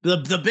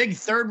the big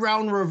third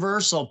round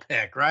reversal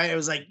pick, right? It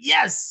was like,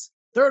 yes,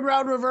 third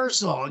round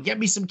reversal. Get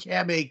me some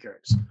Cam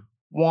Akers.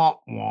 Wah,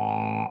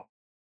 wah.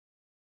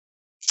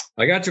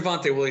 I got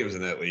Javonte Williams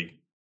in that league,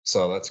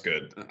 so that's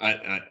good.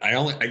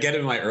 I get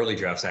him in my early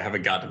drafts. I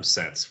haven't got him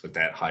since with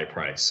that high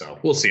price, so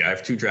we'll see. I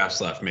have 2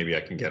 drafts left. Maybe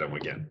I can get him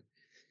again.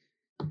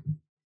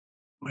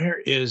 Where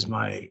is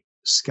my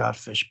Scott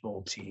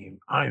Fishbowl team?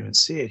 I don't even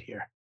see it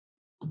here.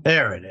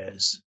 There it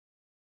is.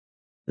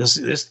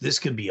 This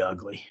could be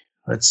ugly.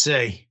 Let's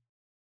see.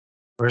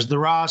 Where's the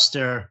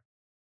roster?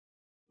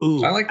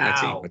 Ooh, I like my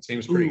team. My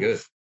team's pretty good.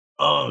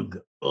 Ugh.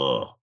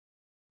 Ugh.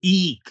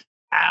 Eek.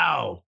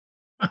 Ow.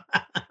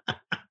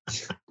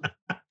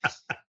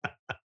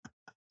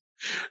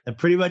 That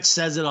pretty much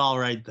says it all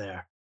right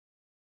there.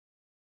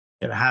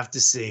 Gonna have to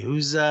see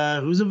who's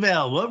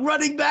available. What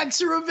running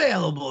backs are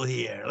available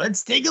here?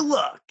 Let's take a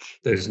look.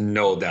 There's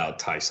no doubt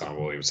Tyson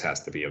Williams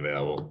has to be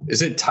available.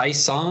 Is it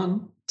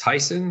Tyson?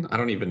 I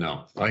don't even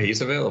know. Oh,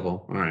 he's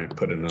available. All right,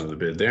 put another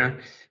bid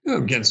there.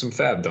 I'm getting some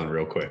fab done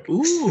real quick.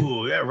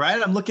 Ooh, yeah,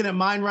 right. I'm looking at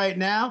mine right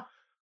now.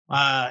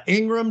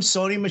 Ingram,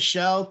 Sony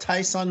Michel,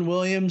 Tyson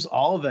Williams,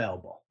 all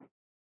available.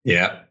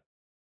 Yeah.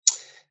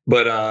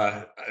 But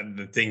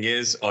the thing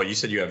is, you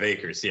said you have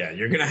Akers. Yeah,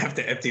 you're going to have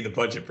to empty the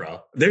budget,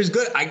 bro.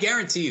 I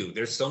guarantee you,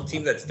 there's some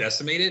team that's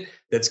decimated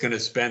that's going to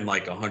spend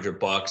like $100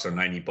 or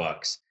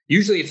 $90.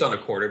 Usually it's on a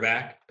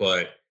quarterback,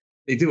 but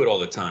they do it all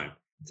the time.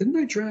 Didn't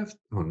I draft?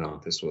 Oh,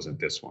 no, this wasn't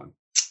this one.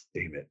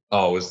 Damn it.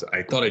 Oh,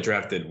 I thought I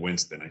drafted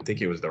Winston. I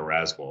think it was the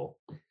Rascal.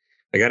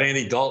 I got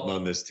Andy Dalton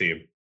on this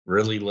team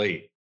really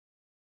late.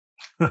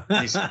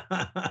 He's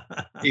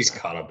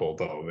cuttable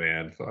though,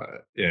 man.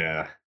 But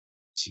yeah.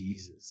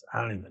 Jesus,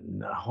 I don't even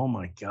know. Oh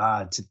my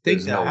God. To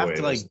think that I have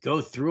to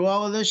go through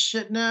all of this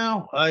shit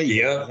now.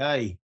 Yeah.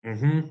 Ay.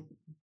 Mm-hmm.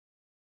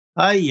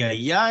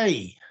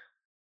 Ay.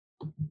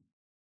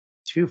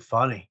 Too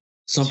funny.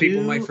 Some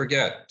people might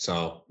forget.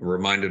 So a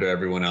reminder to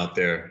everyone out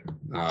there,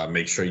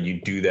 make sure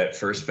you do that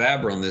first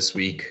fab run this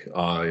week.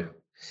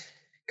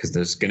 Because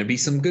there's going to be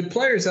some good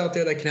players out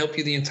there that can help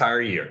you the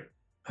entire year.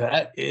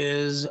 That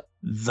is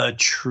the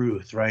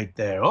truth right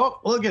there. Oh,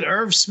 look at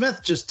Irv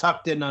Smith just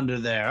tucked in under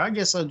there. I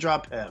guess I'll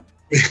drop him.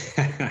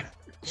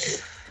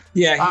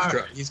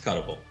 Yeah, he's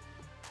cuttable.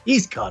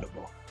 He's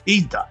cuttable.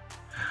 He's done.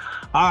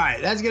 All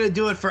right, that's going to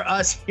do it for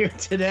us here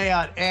today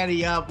on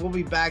Ante Up. We'll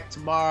be back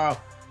tomorrow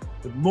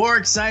with more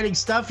exciting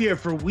stuff here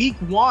for week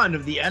 1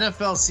 of the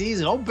NFL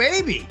season. Oh,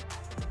 baby.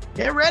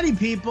 Get ready,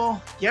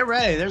 people. Get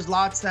ready. There's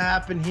lots to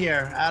happen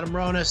here. Adam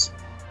Ronis,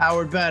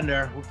 Howard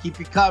Bender. We'll keep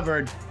you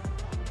covered.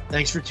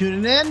 Thanks for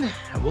tuning in,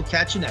 and we'll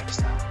catch you next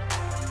time.